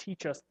there to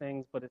teach us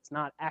things, but it's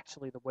not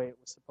actually the way it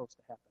was supposed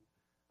to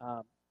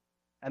happen.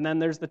 And then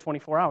there's the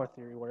 24-hour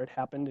theory where it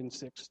happened in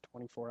 6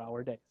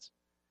 24-hour days.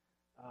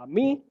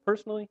 Me,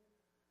 personally,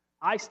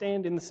 I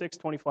stand in the 6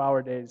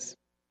 24-hour days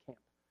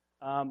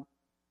camp.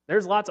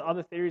 There's lots of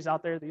other theories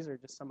out there. These are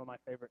just some of my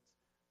favorites.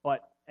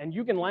 And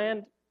you can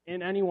land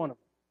in any one of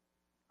them.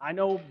 I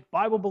know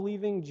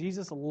Bible-believing,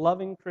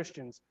 Jesus-loving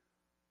Christians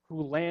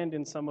who land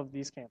in some of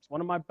these camps. One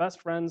of my best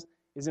friends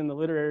is in the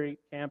literary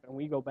camp, and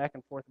we go back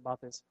and forth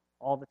about this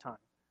all the time.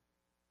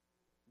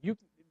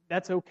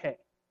 That's okay.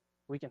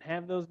 We can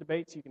have those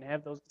debates. You can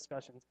have those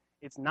discussions.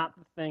 It's not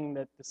the thing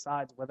that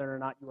decides whether or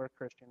not you are a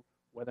Christian,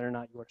 whether or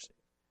not you are saved.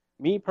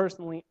 Me,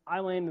 personally, I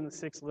land in the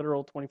 6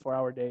 literal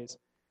 24-hour days,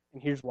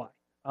 and here's why.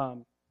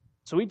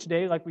 So each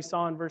day, like we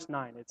saw in verse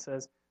 9, it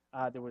says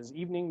there was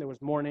evening, there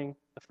was morning,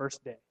 the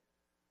first day.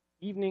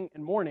 Evening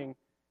and morning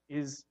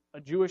is a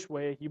Jewish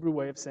way, a Hebrew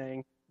way of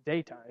saying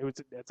daytime.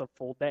 That's a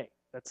full day.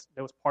 That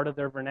was part of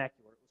their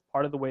vernacular. It was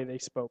part of the way they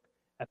spoke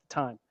at the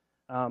time.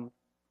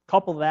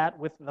 Couple that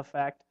with the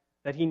fact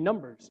that he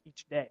numbers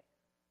each day.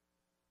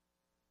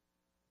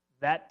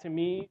 That, to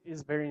me,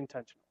 is very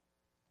intentional.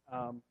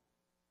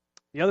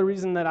 The other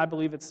reason that I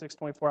believe it's 6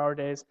 24-hour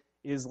days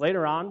is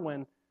later on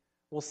when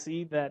we'll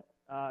see that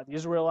the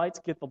Israelites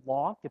get the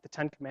law, get the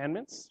Ten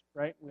Commandments,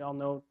 right? We all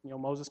know,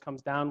 Moses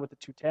comes down with the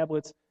 2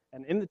 tablets,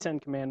 and in the Ten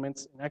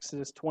Commandments, in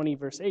Exodus 20,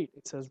 verse 8,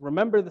 it says,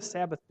 "Remember the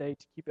Sabbath day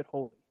to keep it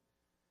holy.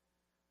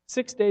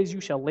 6 days you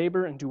shall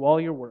labor and do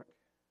all your work,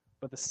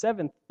 but the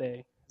 7th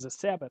day is a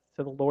Sabbath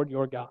to the Lord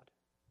your God.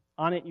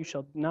 On it you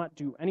shall not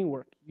do any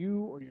work,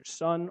 you or your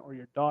son or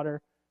your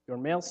daughter, your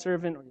male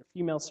servant or your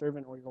female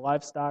servant or your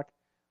livestock,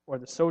 or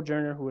the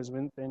sojourner who is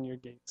within your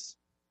gates.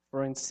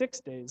 For in 6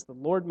 days the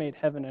Lord made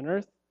heaven and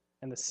earth,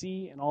 and the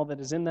sea and all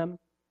that is in them,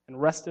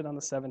 and rested on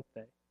the 7th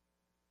day.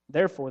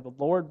 Therefore the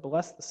Lord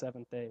blessed the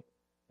 7th day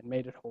and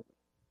made it holy."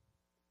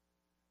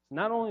 So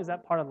not only is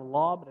that part of the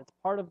law, but it's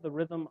part of the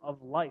rhythm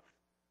of life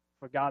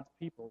for God's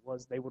people,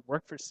 was they would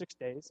work for 6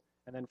 days,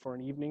 and then for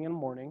an evening and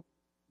morning,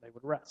 they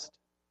would rest.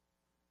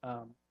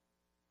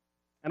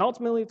 And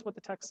ultimately, it's what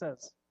the text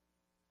says.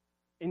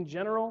 In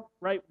general,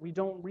 right, we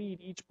don't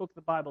read each book of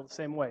the Bible the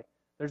same way.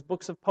 There's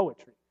books of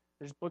poetry.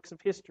 There's books of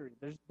history.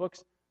 There's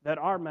books that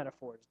are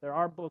metaphors. There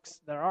are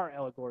books that are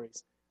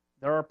allegories.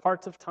 There are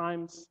parts of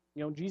times,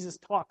 Jesus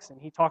talks,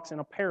 and he talks in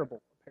a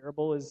parable. A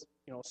parable is,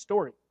 a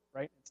story,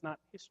 right? It's not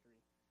history.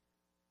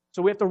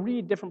 So we have to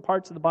read different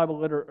parts of the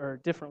Bible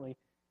differently.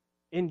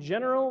 In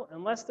general,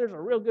 unless there's a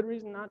real good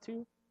reason not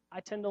to, I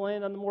tend to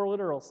land on the more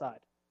literal side.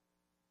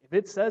 If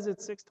it says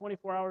it's 6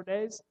 24-hour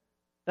days,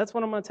 that's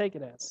what I'm going to take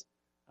it as.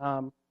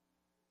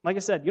 Like I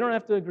said, you don't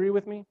have to agree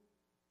with me.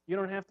 You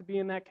don't have to be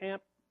in that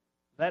camp.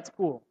 That's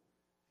cool.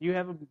 If you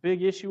have a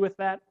big issue with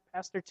that,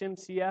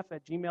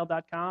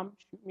 PastorTimCF@gmail.com.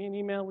 Shoot me an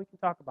email. We can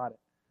talk about it.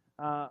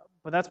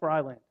 But that's where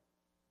I land.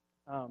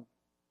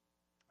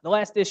 The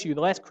last issue, the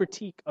last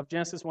critique of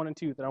Genesis 1 and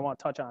 2 that I want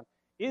to touch on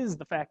is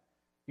the fact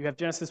you have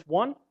Genesis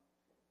 1.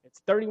 It's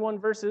 31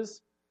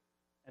 verses,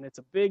 and it's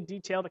a big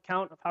detailed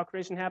account of how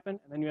creation happened.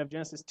 And then you have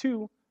Genesis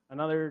 2,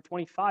 another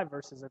 25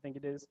 verses, I think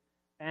it is.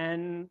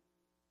 And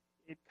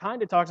it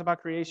kind of talks about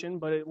creation,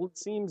 but it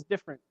seems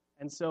different.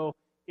 And so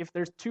if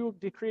there's 2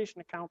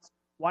 creation accounts,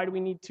 why do we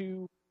need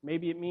 2?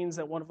 Maybe it means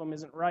that one of them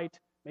isn't right.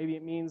 Maybe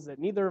it means that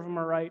neither of them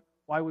are right.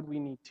 Why would we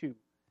need 2?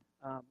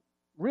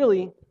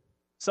 Really,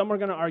 some are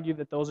going to argue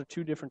that those are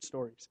 2 different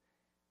stories.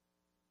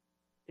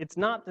 It's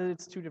not that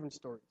it's 2 different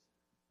stories.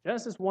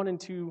 Genesis 1 and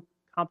 2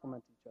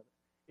 complement each other.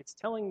 It's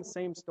telling the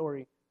same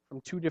story from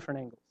 2 different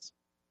angles.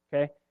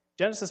 Okay?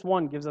 Genesis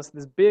 1 gives us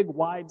this big,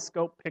 wide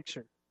scope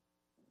picture.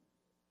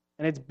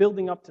 And it's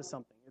building up to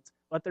something. It's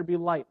let there be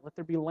light, let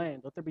there be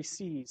land, let there be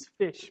seas,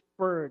 fish,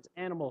 birds,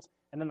 animals.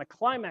 And then the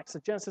climax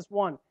of Genesis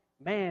 1,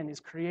 man is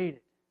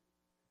created.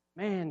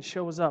 Man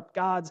shows up.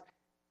 God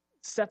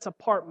sets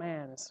apart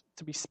man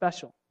to be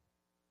special.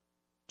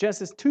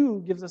 Genesis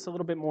 2 gives us a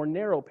little bit more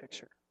narrow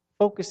picture,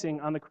 focusing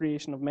on the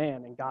creation of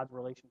man and God's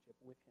relationship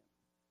with him.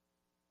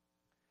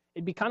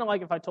 It'd be kind of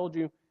like if I told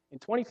you, in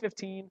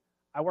 2015,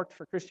 I worked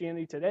for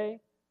Christianity Today,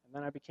 and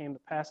then I became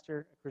the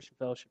pastor at Christian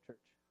Fellowship Church.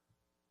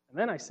 And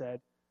then I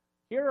said,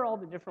 here are all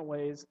the different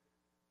ways.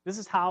 This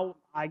is how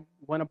I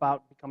went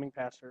about becoming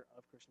pastor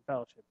of Christian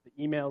Fellowship. The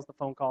emails, the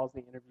phone calls,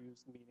 the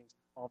interviews, the meetings,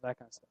 all that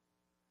kind of stuff.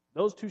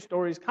 Those 2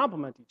 stories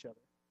complement each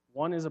other.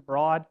 One is a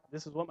broad,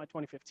 this is what my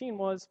 2015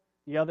 was.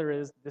 The other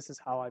is, this is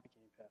how I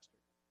became pastor.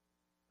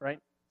 Right?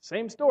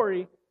 Same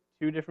story,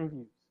 2 different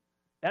views.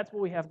 That's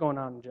what we have going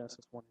on in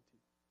Genesis 1 and 2.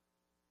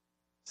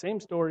 Same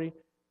story,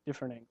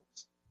 different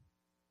angles.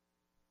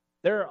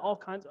 There are all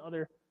kinds of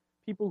other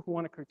people who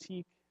want to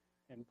critique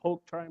and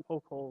try and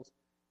poke holes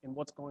in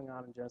what's going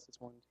on in Genesis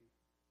 1 and 2.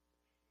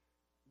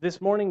 This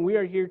morning, we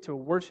are here to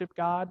worship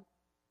God,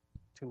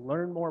 to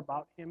learn more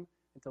about him,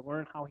 and to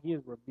learn how he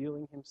is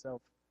revealing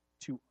himself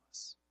to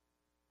us.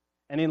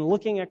 And in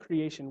looking at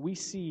creation, we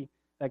see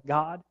that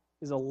God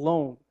is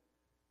alone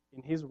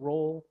in his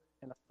role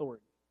and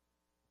authority.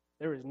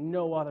 There is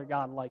no other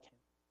God like him.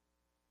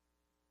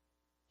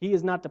 He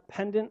is not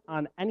dependent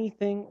on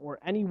anything or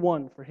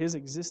anyone for his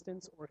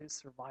existence or his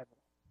survival.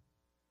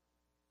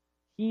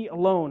 He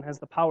alone has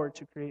the power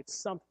to create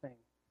something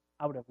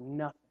out of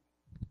nothing.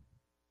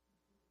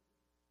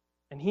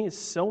 And he is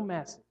so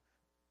massive.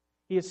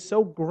 He is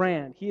so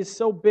grand. He is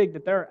so big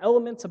that there are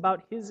elements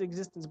about his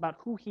existence, about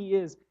who he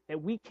is,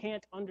 that we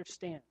can't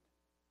understand.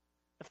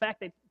 The fact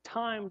that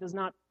time does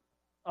not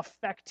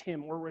affect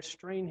him or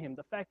restrain him.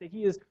 The fact that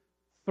he is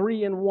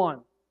 3 in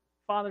 1,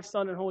 Father,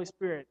 Son, and Holy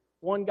Spirit,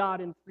 one God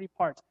in 3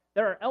 parts.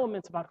 There are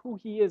elements about who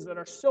he is that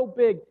are so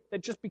big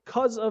that just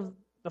because of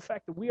the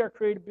fact that we are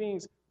created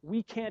beings,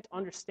 we can't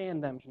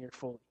understand them here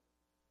fully.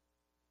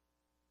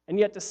 And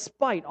yet,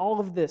 despite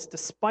all of this,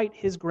 despite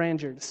his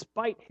grandeur,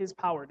 despite his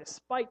power,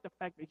 despite the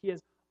fact that he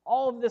has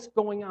all of this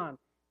going on,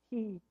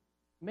 he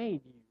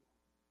made you.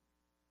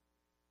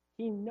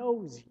 He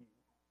knows you.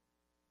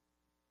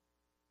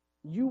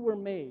 You were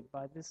made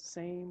by this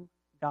same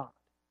God.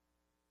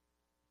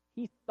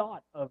 He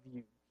thought of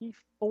you. He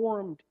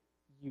formed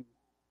you.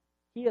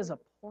 He has a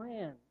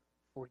plan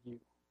for you.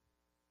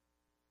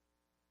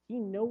 He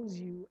knows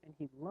you and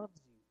he loves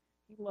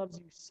you. He loves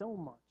you so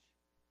much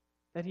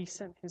that he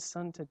sent his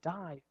son to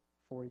die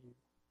for you.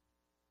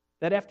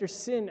 That after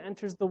sin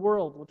enters the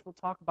world, which we'll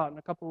talk about in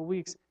a couple of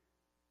weeks,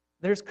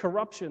 there's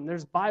corruption,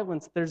 there's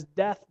violence, there's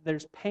death,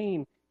 there's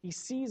pain. He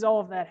sees all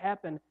of that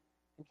happen,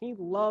 and he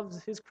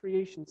loves his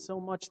creation so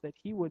much that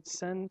he would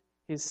send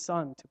his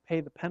son to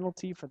pay the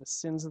penalty for the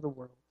sins of the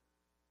world.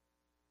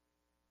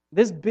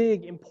 This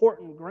big,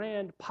 important,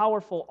 grand,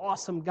 powerful,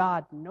 awesome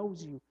God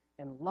knows you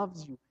and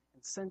loves you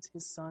and sends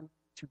his son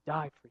to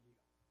die for you.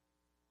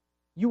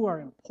 You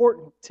are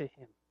important to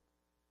him.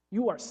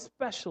 You are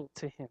special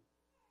to him.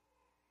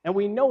 And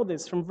we know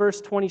this from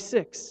verse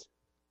 26.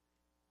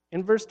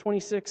 In verse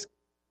 26,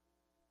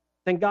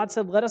 then God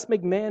said, "Let us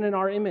make man in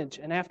our image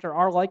and after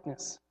our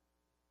likeness.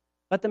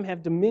 Let them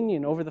have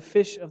dominion over the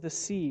fish of the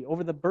sea,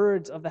 over the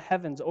birds of the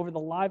heavens, over the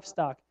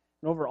livestock,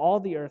 and over all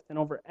the earth, and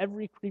over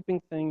every creeping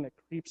thing that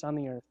creeps on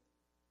the earth."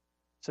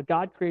 So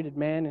God created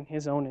man in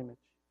his own image.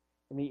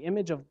 In the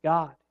image of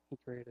God, he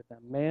created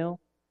them. Male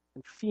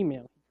and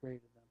female, he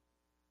created them.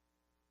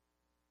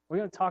 We're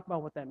going to talk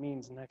about what that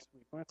means next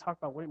week. We're going to talk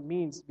about what it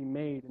means to be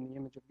made in the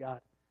image of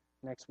God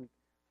next week.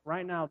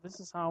 Right now, this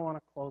is how I want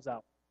to close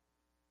out.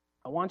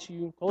 I want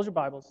you to close your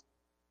Bibles.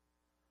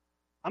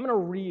 I'm going to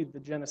read the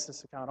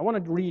Genesis account. I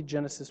want to read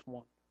Genesis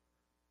 1.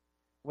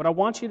 What I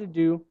want you to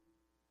do,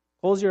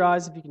 close your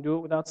eyes if you can do it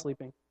without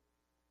sleeping.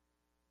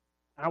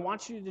 And I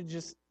want you to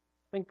just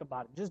think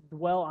about it. Just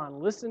dwell on,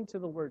 listen to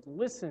the words.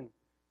 Listen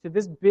to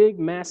this big,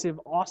 massive,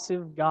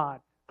 awesome God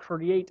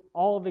create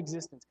all of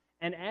existence.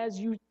 And as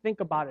you think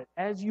about it,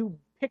 as you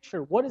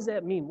picture, what does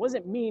that mean? What does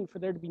it mean for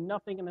there to be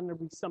nothing and then there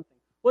to be something?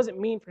 What does it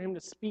mean for him to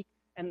speak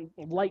and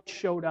light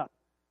showed up?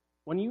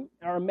 When you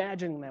are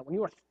imagining that, when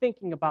you are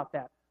thinking about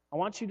that, I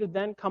want you to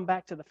then come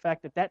back to the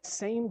fact that that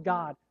same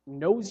God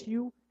knows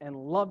you and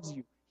loves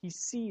you. He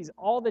sees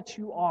all that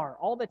you are,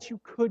 all that you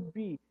could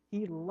be.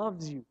 He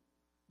loves you.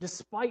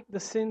 Despite the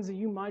sins that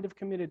you might have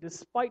committed,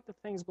 despite the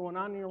things going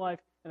on in your life,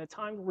 and the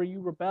times where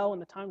you rebel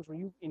and the times where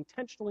you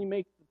intentionally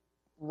make the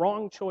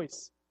wrong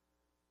choice,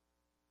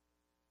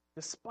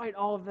 despite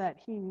all of that,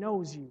 he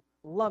knows you,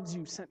 loves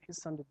you, sent his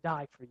son to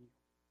die for you.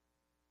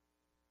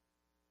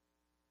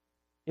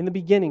 In the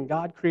beginning,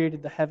 God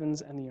created the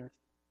heavens and the earth.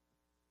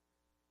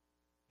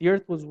 The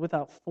earth was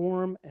without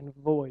form and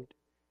void,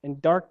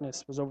 and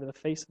darkness was over the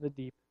face of the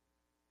deep,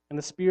 and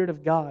the Spirit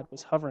of God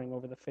was hovering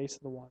over the face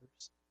of the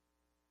waters.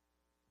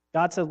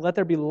 God said, "Let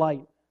there be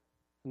light,"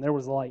 and there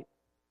was light.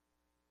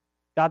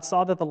 God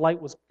saw that the light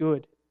was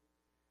good,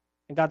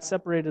 and God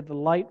separated the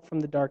light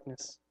from the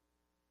darkness.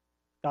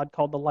 God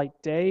called the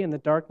light day, and the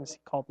darkness he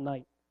called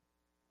night.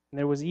 And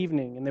there was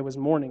evening, and there was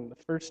morning the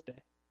first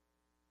day.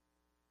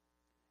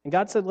 And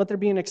God said, "Let there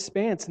be an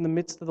expanse in the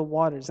midst of the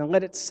waters, and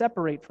let it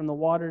separate from the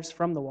waters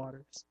from the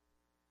waters."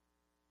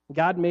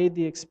 God made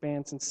the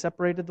expanse and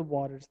separated the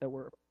waters that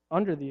were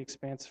under the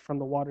expanse from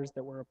the waters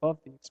that were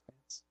above the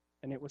expanse.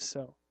 And it was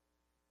so.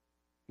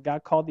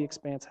 God called the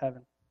expanse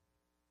heaven.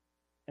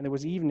 And there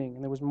was evening,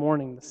 and there was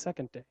morning the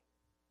second day.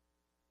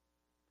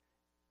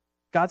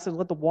 God said,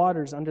 "Let the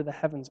waters under the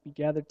heavens be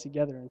gathered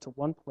together into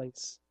one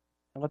place,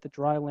 and let the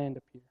dry land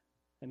appear."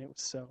 And it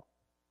was so.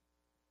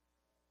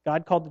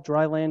 God called the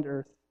dry land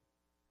earth,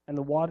 and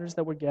the waters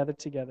that were gathered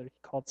together he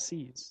called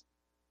seas.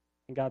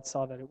 And God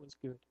saw that it was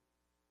good.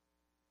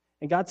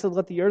 And God said,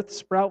 "Let the earth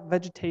sprout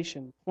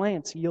vegetation,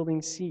 plants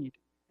yielding seed,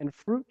 and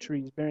fruit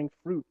trees bearing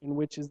fruit in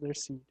which is their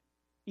seed,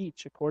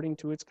 each according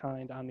to its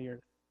kind on the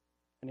earth."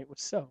 And it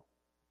was so.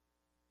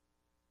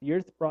 The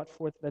earth brought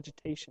forth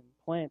vegetation,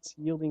 plants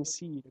yielding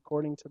seed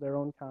according to their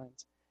own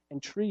kinds,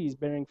 and trees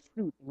bearing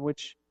fruit in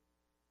which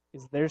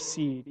is their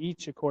seed,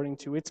 each according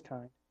to its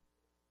kind.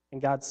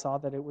 And God saw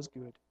that it was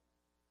good.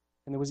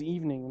 And there was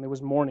evening, and there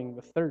was morning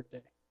the third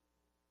day.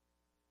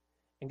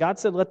 And God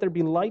said, "Let there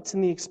be lights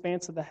in the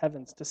expanse of the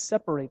heavens to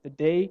separate the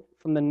day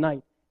from the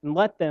night, and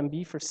let them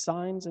be for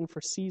signs and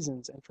for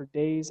seasons and for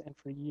days and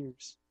for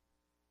years.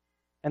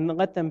 And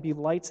let them be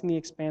lights in the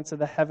expanse of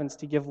the heavens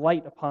to give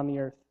light upon the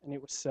earth." And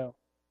it was so.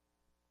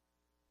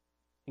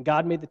 And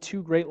God made the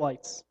two great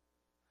lights,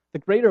 the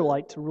greater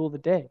light to rule the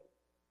day,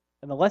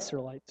 and the lesser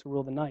light to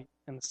rule the night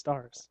and the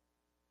stars.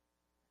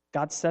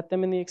 God set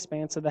them in the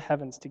expanse of the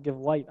heavens to give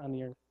light on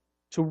the earth,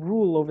 to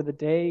rule over the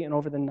day and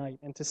over the night,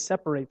 and to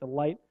separate the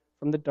light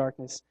from the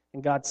darkness.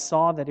 And God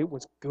saw that it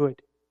was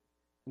good.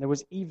 And there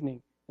was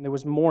evening, and there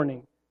was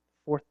morning,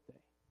 the fourth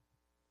day.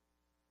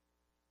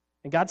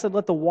 And God said,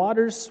 "Let the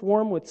waters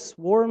swarm with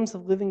swarms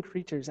of living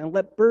creatures, and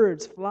let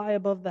birds fly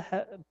above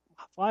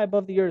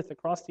the earth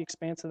across the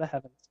expanse of the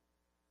heavens."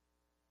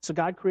 So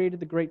God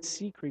created the great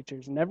sea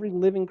creatures, and every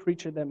living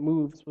creature that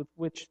moves with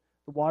which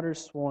the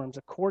waters swarms,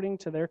 according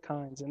to their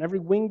kinds, and every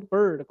winged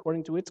bird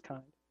according to its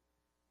kind.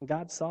 And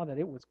God saw that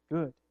it was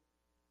good.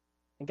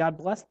 And God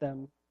blessed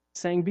them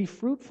saying, "Be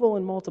fruitful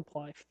and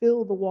multiply,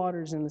 fill the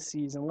waters in the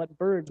seas, and let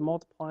birds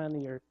multiply on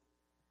the earth."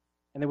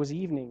 And there was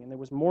evening, and there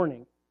was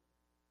morning,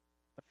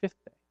 the fifth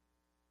day.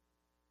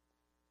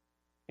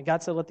 And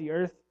God said, "Let the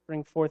earth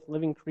bring forth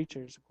living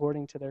creatures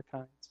according to their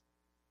kinds,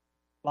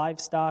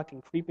 livestock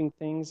and creeping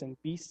things and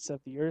beasts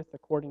of the earth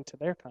according to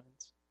their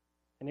kinds."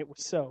 And it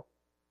was so.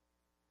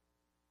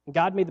 And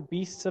God made the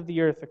beasts of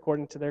the earth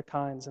according to their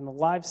kinds, and the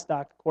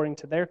livestock according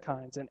to their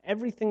kinds, and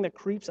everything that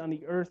creeps on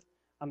the earth,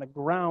 on the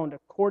ground,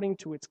 according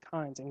to its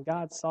kinds. And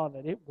God saw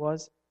that it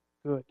was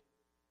good.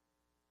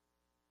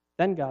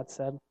 Then God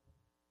said,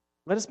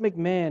 "Let us make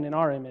man in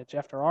our image,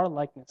 after our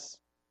likeness.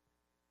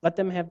 Let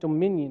them have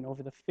dominion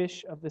over the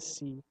fish of the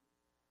sea,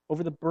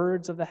 over the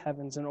birds of the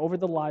heavens, and over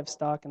the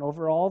livestock, and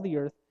over all the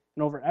earth,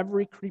 and over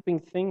every creeping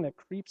thing that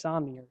creeps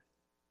on the earth."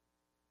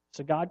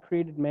 So God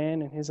created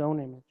man in his own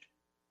image.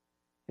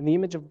 In the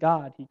image of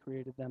God he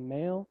created them,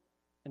 male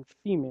and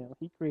female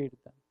he created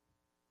them.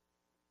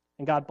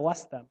 And God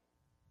blessed them.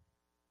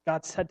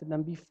 God said to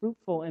them, "Be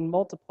fruitful and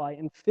multiply,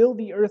 and fill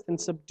the earth and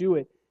subdue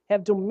it.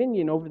 Have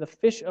dominion over the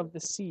fish of the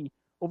sea,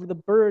 over the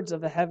birds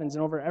of the heavens,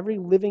 and over every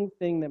living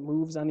thing that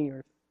moves on the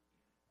earth."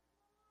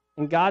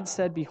 And God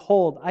said,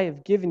 "Behold, I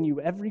have given you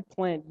every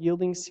plant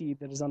yielding seed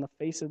that is on the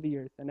face of the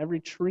earth, and every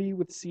tree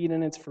with seed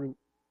in its fruit.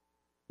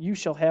 You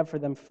shall have for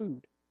them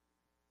food.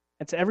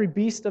 And to every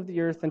beast of the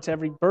earth, and to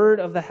every bird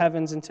of the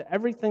heavens, and to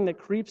everything that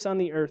creeps on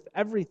the earth,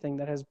 everything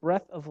that has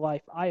breath of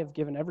life, I have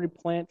given every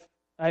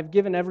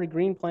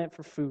green plant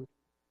for food."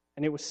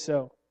 And it was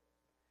so.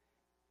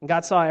 And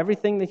God saw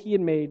everything that he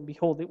had made,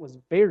 behold, it was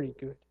very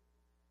good.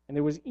 And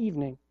there was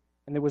evening,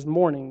 and there was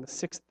morning, the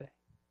sixth day.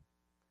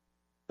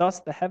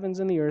 Thus the heavens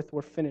and the earth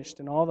were finished,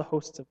 and all the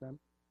hosts of them.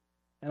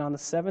 And on the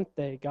seventh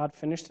day God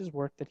finished his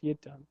work that he had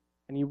done,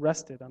 and he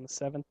rested on the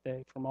seventh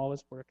day from all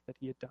his work that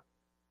he had done.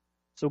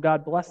 So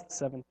God blessed the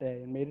seventh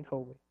day and made it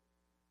holy,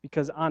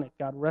 because on it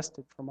God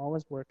rested from all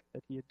his work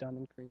that he had done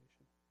in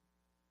creation.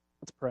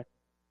 Let's pray.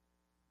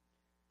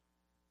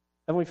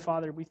 Heavenly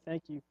Father, we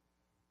thank you,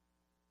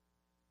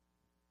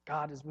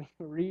 God, as we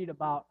read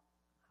about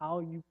how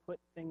you put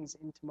things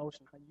into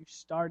motion, how you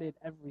started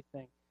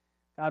everything.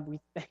 God, we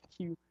thank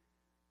you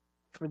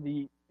for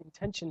the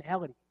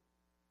intentionality.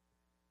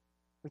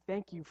 We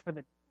thank you for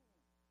the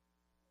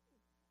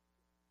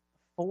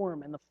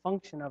form and the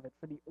function of it,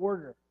 for the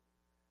order.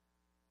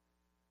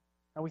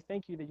 And we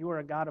thank you that you are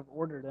a God of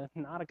order,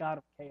 not a God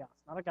of chaos,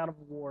 not a God of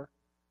war,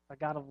 but a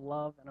God of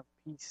love and of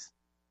peace.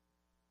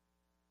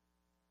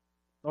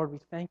 Lord, we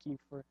thank you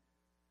for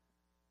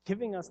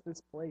giving us this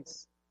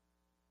place,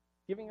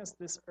 giving us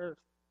this earth.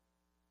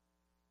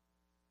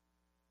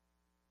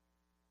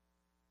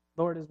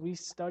 Lord, as we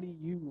study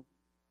you,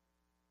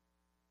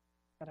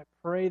 God, I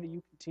pray that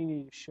you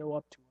continue to show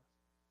up to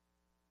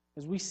us.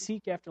 As we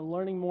seek after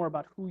learning more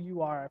about who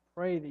you are, I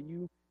pray that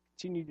you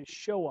continue to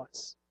show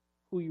us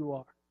who you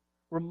are.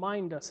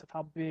 Remind us of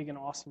how big and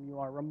awesome you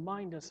are.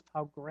 Remind us of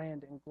how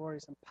grand and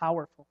glorious and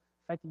powerful.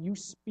 The fact that you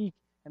speak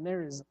and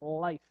there is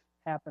life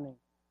happening.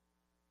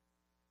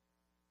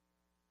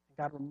 And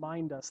God,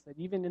 remind us that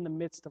even in the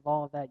midst of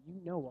all of that, you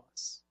know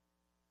us.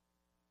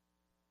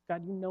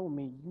 God, you know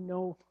me. You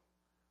know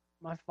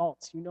my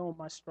faults. You know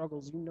my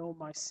struggles. You know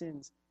my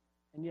sins.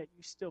 And yet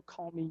you still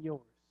call me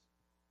yours.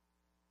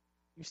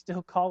 You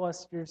still call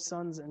us your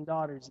sons and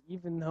daughters,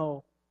 even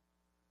though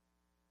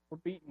we're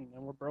beaten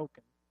and we're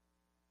broken.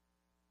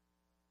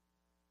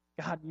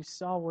 God, you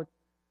saw what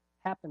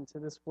happened to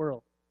this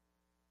world,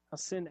 how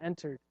sin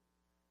entered.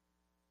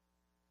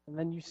 And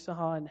then you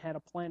saw and had a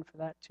plan for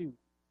that too.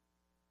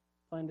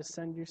 Plan to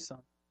send your son.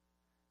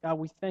 God,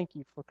 we thank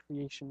you for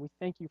creation. We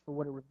thank you for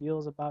what it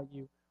reveals about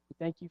you. We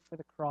thank you for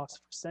the cross,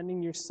 for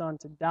sending your son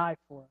to die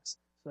for us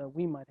so that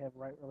we might have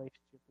right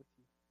relationship with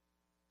you.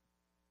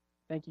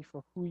 Thank you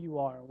for who you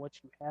are and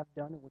what you have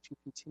done and what you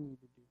continue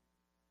to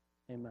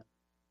do. Amen.